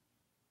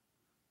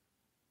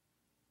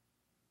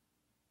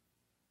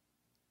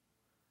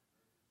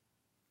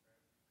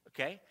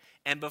 Okay?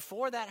 And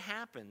before that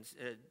happens,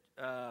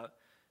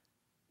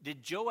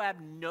 did Joab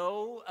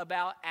know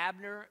about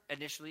Abner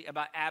initially,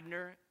 about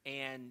Abner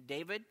and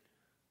David?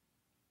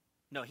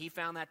 No, he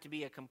found that to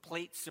be a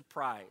complete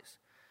surprise.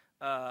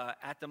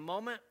 At the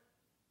moment,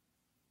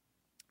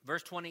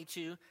 verse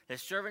 22, the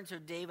servants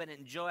of David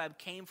and Joab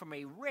came from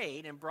a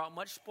raid and brought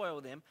much spoil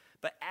with them,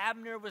 but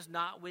Abner was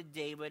not with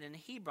David in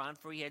Hebron,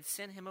 for he had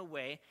sent him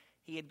away.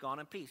 He had gone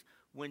in peace.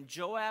 When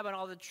Joab and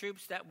all the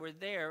troops that were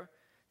there,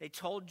 they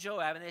told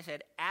Joab, and they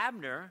said,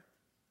 Abner,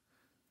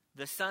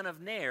 the son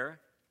of Ner,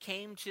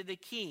 came to the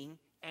king,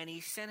 and he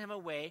sent him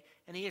away,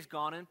 and he has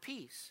gone in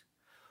peace.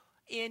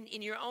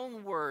 In your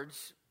own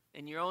words,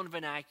 in your own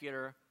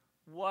vernacular,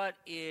 what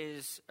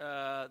is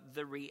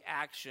the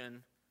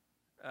reaction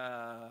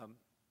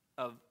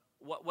of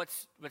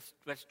what's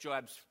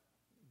Joab's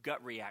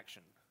gut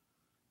reaction?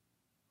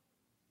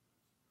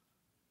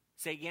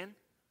 Say again.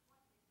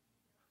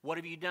 What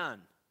have you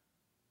done?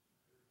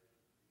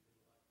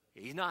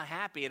 He's not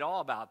happy at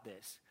all about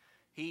this.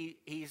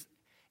 He's.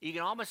 You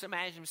can almost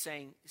imagine him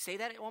saying, "Say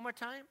that one more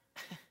time."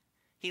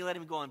 He let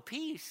him go in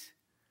peace.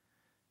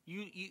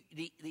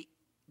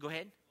 Go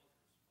ahead.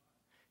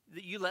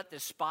 You let the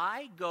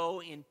spy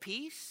go in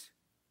peace.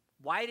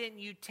 Why didn't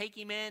you take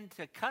him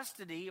into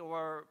custody,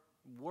 or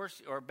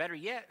worse, or better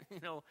yet,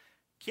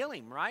 kill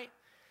him? Right.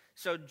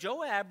 So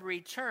Joab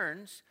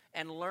returns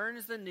and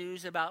learns the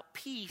news about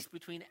peace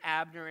between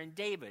Abner and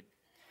David.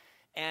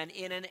 And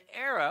in an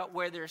era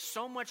where there's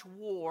so much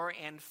war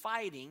and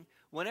fighting,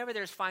 whenever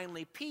there's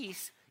finally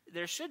peace,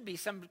 there should be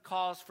some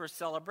cause for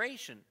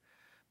celebration.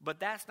 But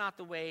that's not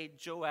the way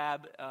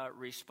Joab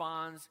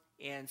responds.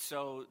 And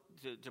so,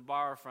 to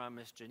borrow from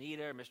Miss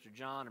Janita, or Mr.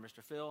 John, or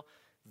Mr. Phil,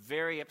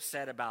 very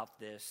upset about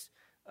this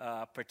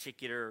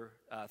particular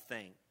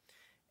thing.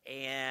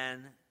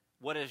 And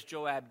what does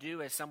Joab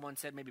do? As someone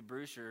said, maybe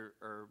Bruce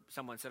or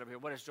someone said up here,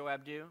 what does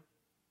Joab do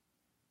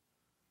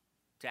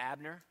to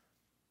Abner?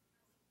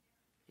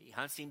 He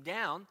hunts him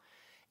down.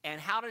 And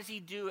how does he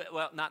do it?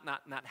 Well, not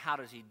how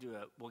does he do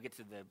it. We'll get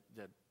to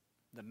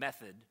the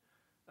method.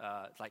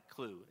 It's like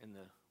Clue in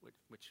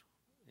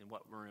in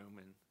what room,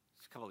 and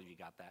a couple of you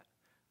got that.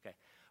 Okay.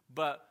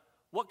 But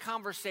what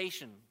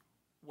conversation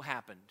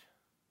happened?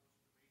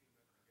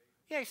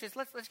 Yeah, he says,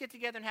 let's get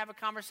together and have a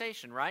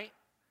conversation, right?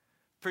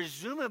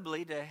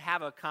 Presumably to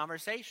have a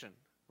conversation,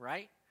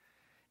 right?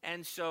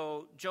 And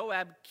so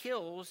Joab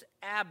kills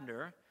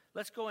Abner.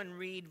 Let's go and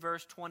read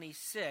verse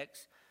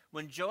 26.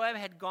 When Joab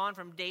had gone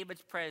from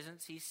David's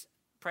presence,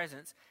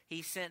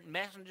 he sent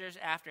messengers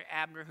after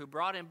Abner, who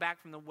brought him back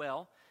from the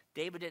well.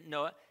 David didn't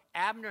know it.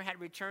 Abner had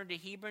returned to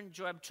Hebron.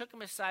 Joab took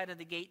him aside at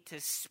the gate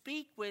to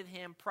speak with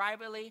him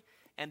privately.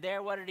 And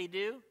there, what did he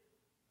do?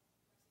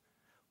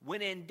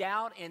 When in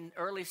doubt, in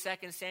early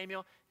 2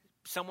 Samuel,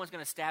 someone's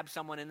going to stab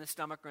someone in the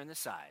stomach or in the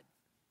side.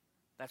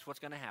 That's what's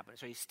going to happen.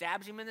 So he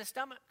stabs him in the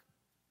stomach.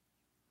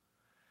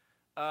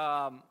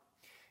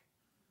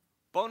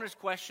 Bonus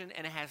question,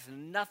 and it has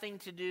nothing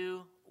to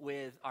do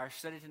with our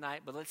study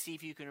tonight, but let's see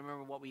if you can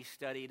remember what we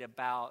studied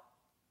about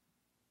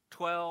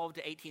 12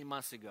 to 18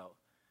 months ago.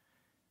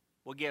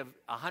 We'll give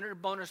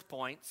 100 bonus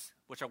points,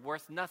 which are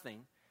worth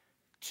nothing,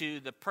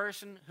 to the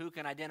person who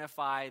can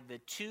identify the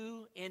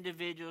two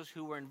individuals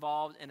who were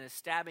involved in a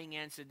stabbing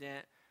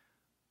incident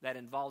that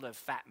involved a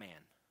fat man.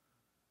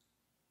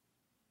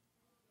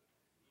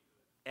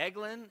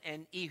 Eglon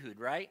and Ehud,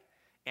 right?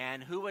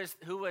 And who was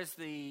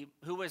the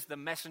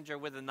messenger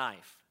with the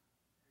knife?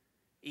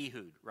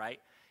 Ehud, right?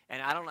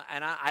 And I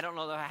don't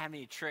know that I have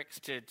any tricks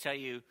to tell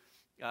you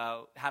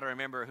how to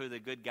remember who the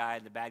good guy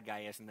and the bad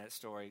guy is in that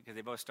story, because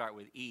they both start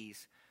with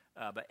E's.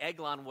 But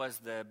Eglon was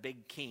the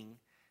big king,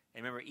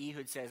 and remember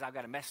Ehud says, "I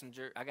got a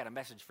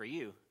message for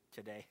you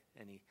today,"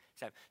 and he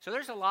said. So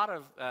there's a lot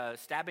of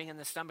stabbing in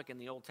the stomach in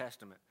the Old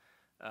Testament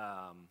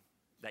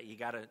that you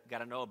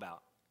gotta know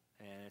about,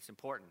 and it's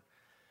important.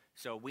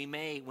 So we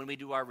may, when we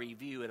do our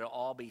review, it'll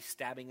all be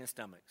stabbing in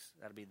stomachs.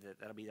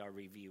 That'll be our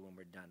review when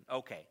we're done.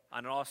 Okay.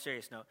 On an all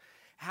serious note,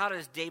 how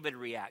does David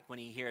react when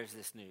he hears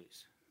this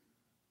news?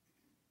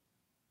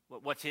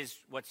 What's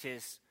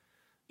his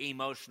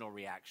emotional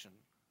reaction?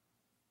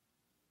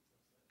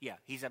 Yeah,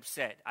 he's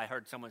upset. I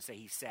heard someone say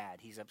he's sad.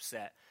 He's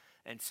upset,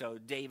 and so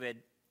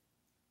David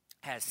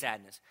has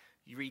sadness.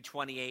 You read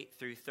 28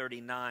 through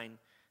 39.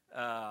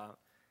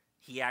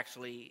 He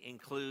actually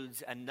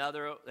includes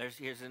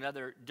here's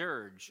another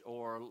dirge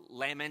or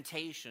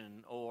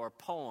lamentation or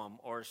poem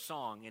or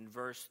song in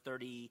verse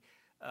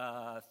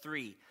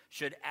 33.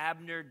 Should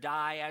Abner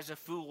die as a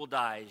fool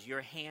dies? Your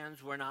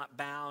hands were not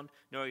bound,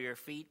 nor your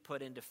feet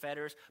put into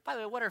fetters. By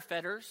the way, what are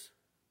fetters?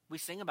 We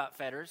sing about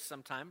fetters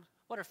sometimes.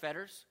 What are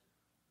fetters?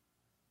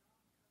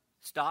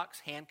 Stocks,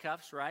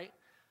 handcuffs, right?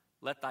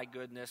 Let thy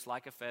goodness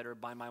like a fetter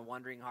bind my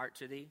wandering heart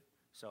to thee.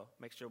 So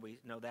make sure we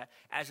know that.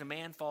 As a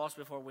man falls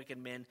before wicked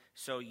men,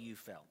 so you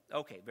fell.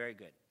 Okay, very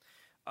good.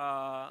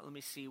 Let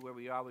me see where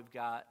we are. We've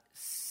got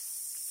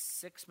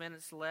 6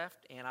 minutes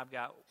left, and I've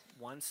got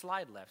one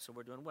slide left, so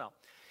we're doing well.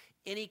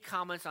 Any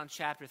comments on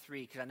chapter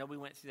 3? Because I know we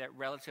went through that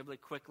relatively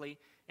quickly,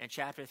 and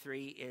chapter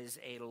 3 is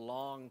a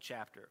long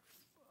chapter,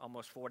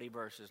 almost 40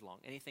 verses long.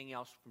 Anything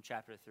else from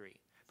chapter 3?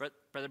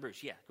 Brother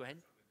Bruce, yeah, go ahead.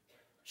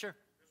 Sure.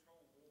 This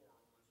whole war was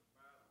a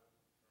battle,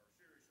 or a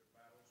series of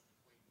battles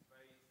between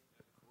faith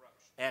and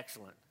corruption.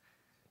 Excellent.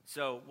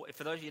 So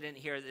for those of you who didn't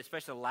hear,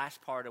 especially the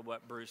last part of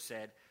what Bruce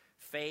said,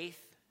 faith,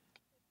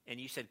 and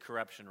you said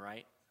corruption,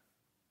 right?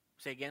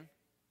 Say again?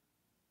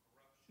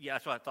 Corruption. Yeah,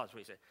 that's what I thought. That's what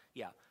he said.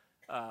 Yeah.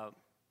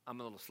 I'm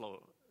a little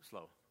slow.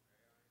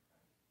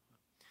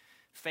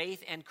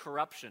 Faith and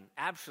corruption,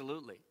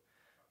 absolutely.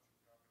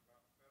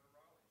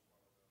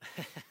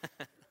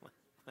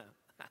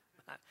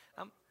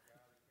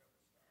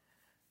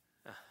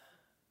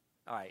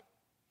 All right.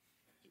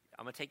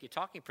 I'm going to take your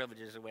talking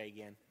privileges away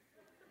again.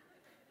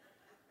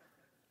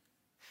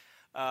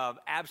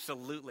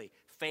 Absolutely.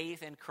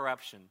 Faith and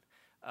corruption.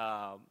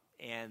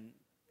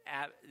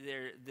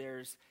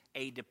 There's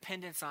a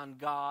dependence on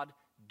God,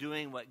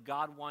 doing what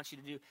God wants you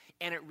to do.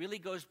 And it really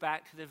goes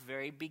back to the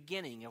very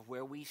beginning of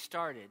where we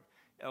started,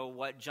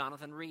 what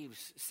Jonathan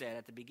Reeves said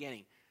at the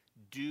beginning.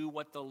 Do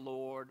what the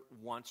Lord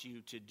wants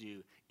you to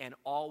do, and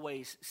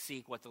always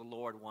seek what the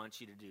Lord wants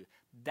you to do.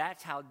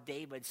 That's how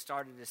David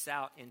started us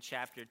out in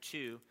chapter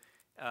 2,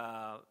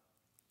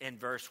 in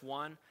verse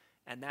 1,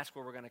 and that's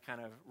where we're going to kind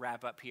of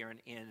wrap up here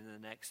in the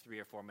next 3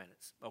 or 4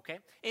 minutes. Okay?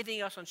 Anything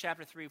else on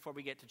chapter 3 before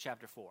we get to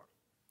chapter 4?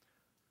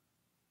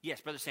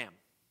 Yes, Brother Sam.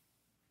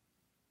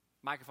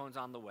 Microphone's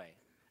on the way,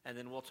 and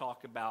then we'll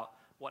talk about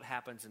what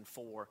happens in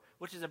 4,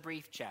 which is a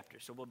brief chapter,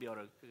 so we'll be able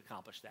to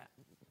accomplish that.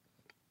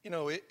 You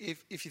know,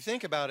 if you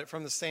think about it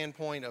from the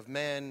standpoint of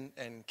men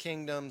and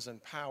kingdoms and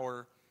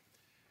power,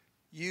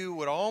 you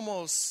would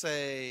almost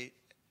say,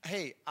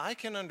 hey, I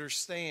can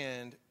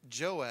understand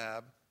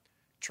Joab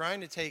trying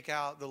to take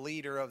out the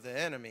leader of the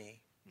enemy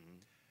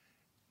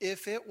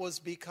if it was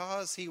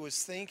because he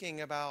was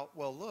thinking about,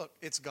 well, look,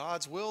 it's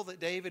God's will that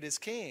David is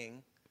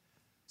king,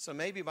 so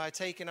maybe by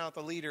taking out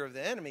the leader of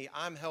the enemy,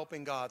 I'm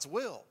helping God's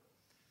will.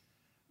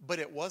 But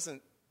it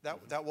wasn't,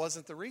 that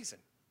wasn't the reason.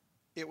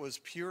 It was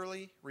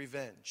purely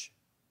revenge.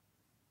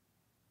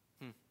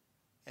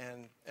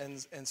 And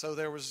so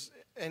there was,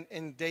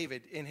 and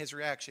David, in his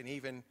reaction,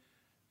 he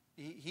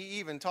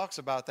even talks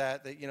about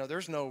that, you know,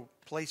 there's no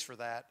place for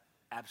that.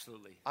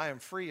 Absolutely. I am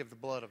free of the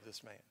blood of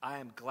this man. I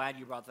am glad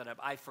you brought that up.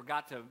 I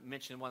forgot to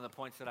mention one of the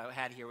points that I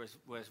had here was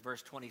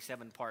verse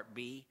 27, part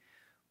B,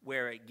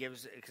 where it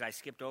gives, because I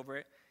skipped over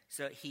it.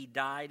 So he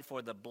died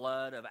for the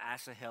blood of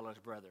Asahel, his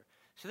brother.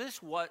 So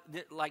this,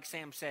 like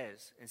Sam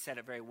says, and said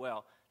it very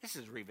well, this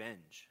is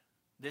revenge.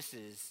 This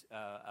is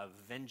a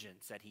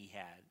vengeance that he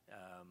had,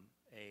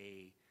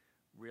 a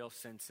real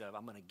sense of,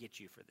 I'm going to get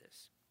you for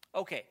this.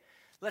 Okay,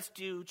 let's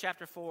do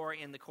chapter 4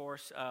 in the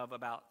course of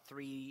about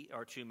 3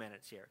 or 2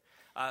 minutes here.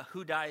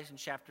 Who dies in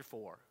chapter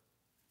 4?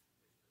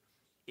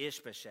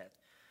 Ishbosheth.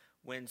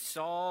 When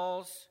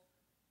Saul's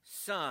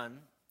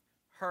son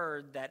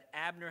heard that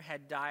Abner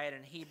had died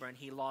in Hebron,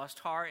 he lost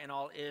heart, and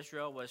all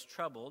Israel was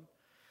troubled.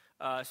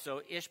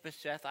 So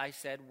Ishbosheth, I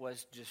said,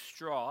 was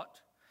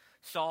distraught.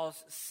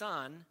 Saul's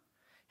son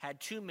had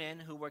 2 men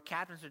who were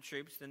captains of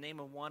troops. The name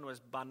of one was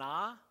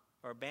Bana,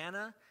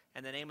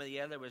 and the name of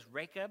the other was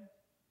Rechab.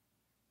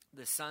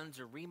 The sons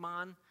of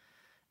Rimmon.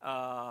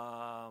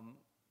 The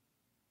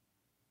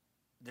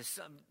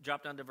son,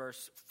 dropped down to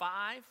verse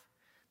 5.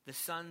 The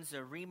sons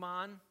of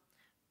Rimmon,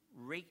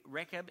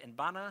 Rechab, and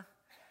Bana,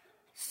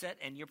 set,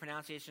 and your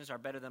pronunciations are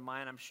better than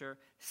mine, I'm sure,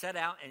 set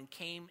out and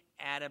came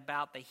at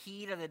about the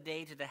heat of the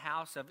day to the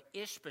house of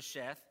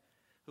Ishbosheth,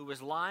 who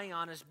was lying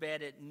on his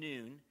bed at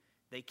noon.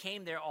 They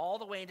came there all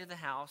the way into the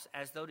house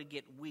as though to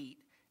get wheat,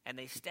 and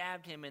they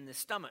stabbed him in the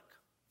stomach.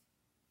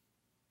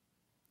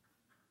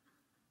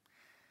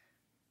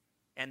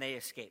 And they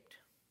escaped.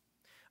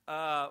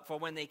 For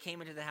when they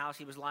came into the house,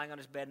 he was lying on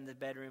his bed in the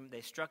bedroom.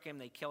 They struck him,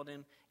 they killed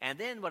him, and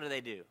then what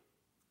do?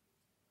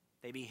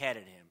 They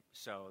beheaded him.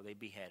 So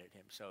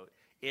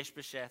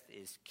Ishbosheth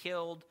is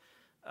killed.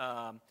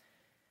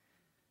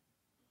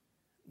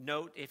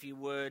 Note, if you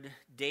would,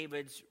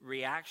 David's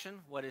reaction.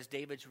 What is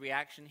David's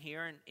reaction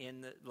here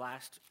in the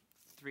last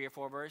 3 or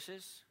 4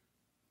 verses?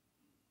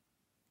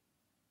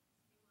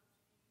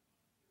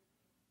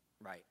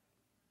 Right.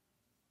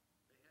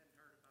 They hadn't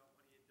heard about what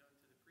he had done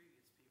to the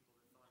previous people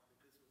and thought that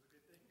this was a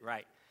good thing.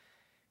 Right.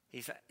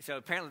 So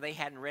apparently they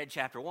hadn't read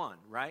chapter 1,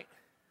 right?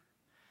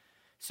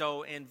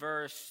 So in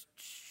verse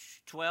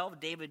 12,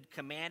 David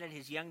commanded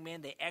his young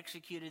men. They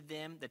executed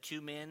them, the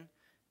 2 men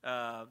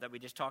that we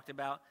just talked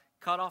about,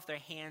 cut off their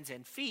hands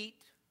and feet,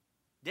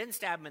 didn't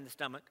stab them in the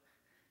stomach,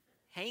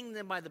 hanged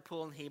them by the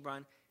pool in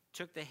Hebron,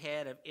 took the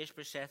head of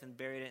Ishbosheth and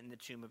buried it in the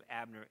tomb of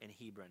Abner in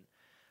Hebron.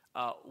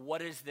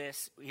 What is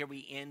this? Here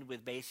we end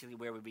with basically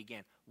where we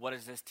began. What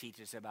does this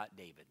teach us about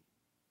David?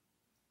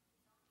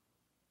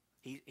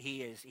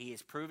 He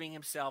is proving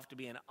himself to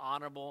be an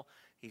honorable.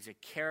 He's a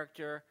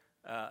character.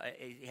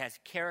 He has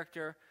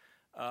character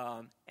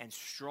and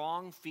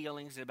strong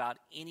feelings about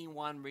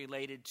anyone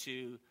related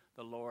to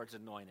the Lord's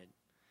anointed.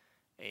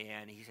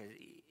 And he says,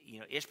 you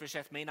know,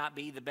 Ishbosheth may not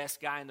be the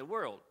best guy in the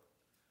world.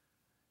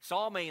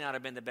 Saul may not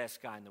have been the best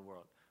guy in the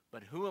world.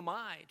 But who am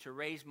I to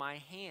raise my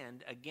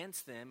hand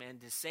against them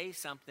and to say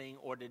something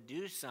or to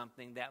do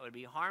something that would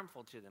be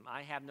harmful to them?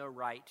 I have no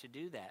right to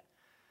do that.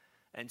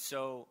 And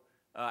so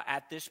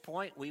at this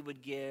point, we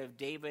would give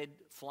David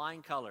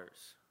flying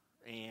colors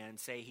and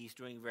say he's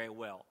doing very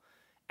well.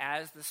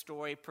 As the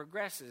story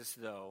progresses,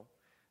 though,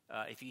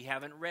 if you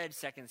haven't read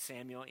 2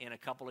 Samuel in a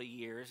couple of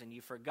years and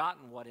you've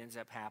forgotten what ends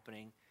up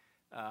happening,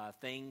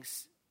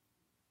 things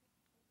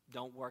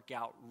don't work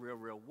out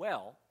real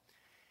well.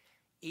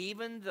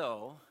 Even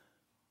though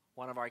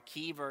one of our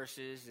key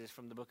verses is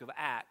from the book of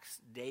Acts,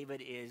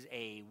 David is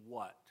a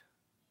what?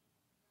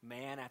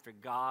 Man after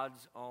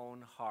God's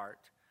own heart.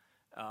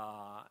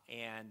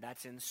 And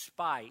that's in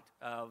spite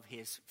of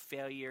his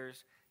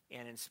failures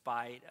and in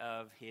spite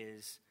of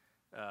his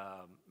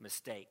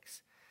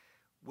mistakes.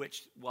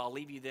 Which, well, I'll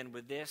leave you then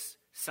with this,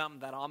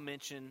 something that I'll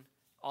mention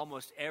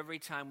almost every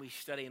time we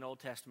study an Old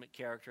Testament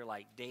character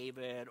like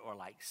David or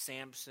like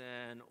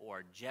Samson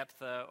or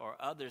Jephthah or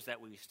others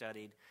that we've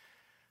studied.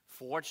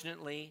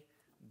 Fortunately,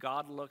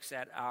 God looks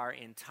at our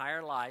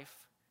entire life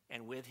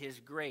and with his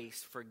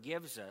grace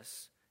forgives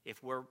us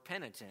if we're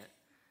penitent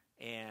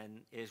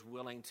and is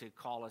willing to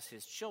call us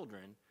his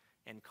children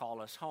and call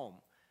us home.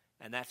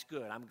 And that's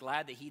good. I'm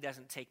glad that he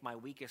doesn't take my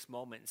weakest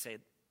moment and say,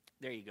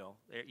 there you go.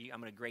 I'm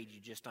going to grade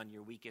you just on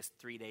your weakest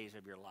 3 days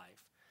of your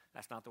life.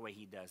 That's not the way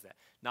he does that.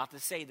 Not to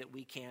say that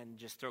we can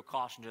just throw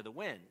caution to the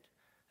wind.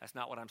 That's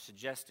not what I'm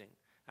suggesting.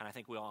 And I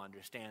think we all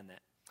understand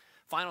that.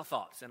 Final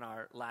thoughts in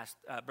our last,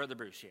 Brother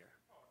Bruce here.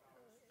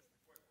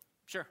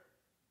 Sure.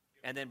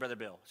 And then Brother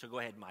Bill. So go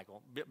ahead,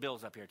 Michael.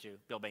 Bill's up here too.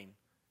 Bill Bain.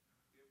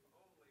 If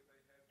only they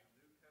had the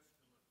New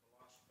Testament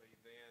philosophy,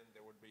 then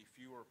there would be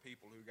fewer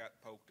people who got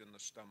poked in the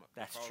stomach.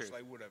 That's because true.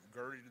 they would have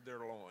girded their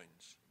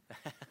loins.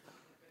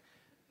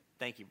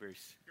 Thank you,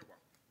 Bruce. You're welcome.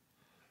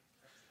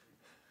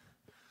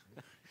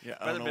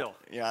 Yeah, Brother Bill.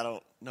 Yeah, I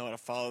don't know how to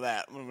follow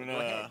that. I'm going Go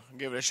ahead. to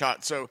give it a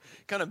shot. So,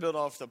 kind of build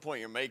off the point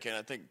you're making.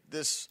 I think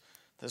this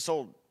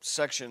whole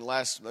section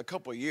lasts a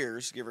couple of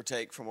years, give or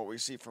take, from what we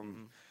see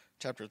from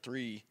chapter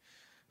 3.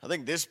 I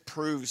think this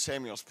proves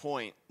Samuel's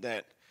point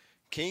that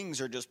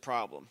kings are just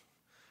problem.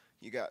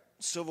 You got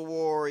civil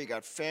war, you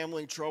got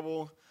family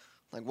trouble.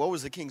 Like, what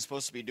was the king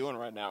supposed to be doing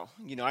right now?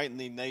 Uniting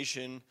the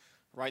nation,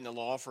 writing the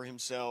law for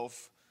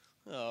himself.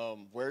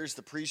 Where's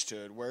the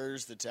priesthood?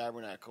 Where's the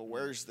tabernacle?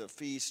 Where's the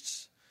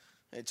feasts?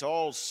 It's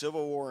all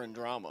civil war and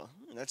drama.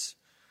 And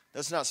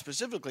that's not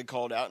specifically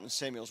called out in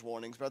Samuel's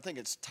warnings, but I think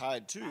it's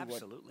tied to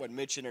what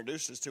Mitch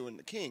introduced us to in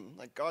the king.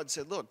 Like God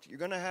said, look, you're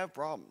going to have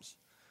problems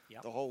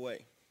the whole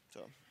way.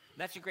 So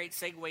that's a great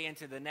segue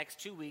into the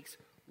next 2 weeks.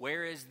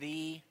 Where is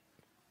the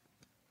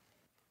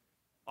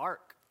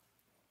ark?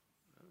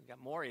 We've got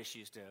more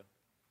issues to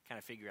kind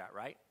of figure out,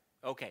 right?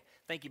 Okay.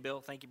 Thank you, Bill.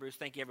 Thank you, Bruce.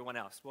 Thank you, everyone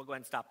else. We'll go ahead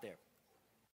and stop there.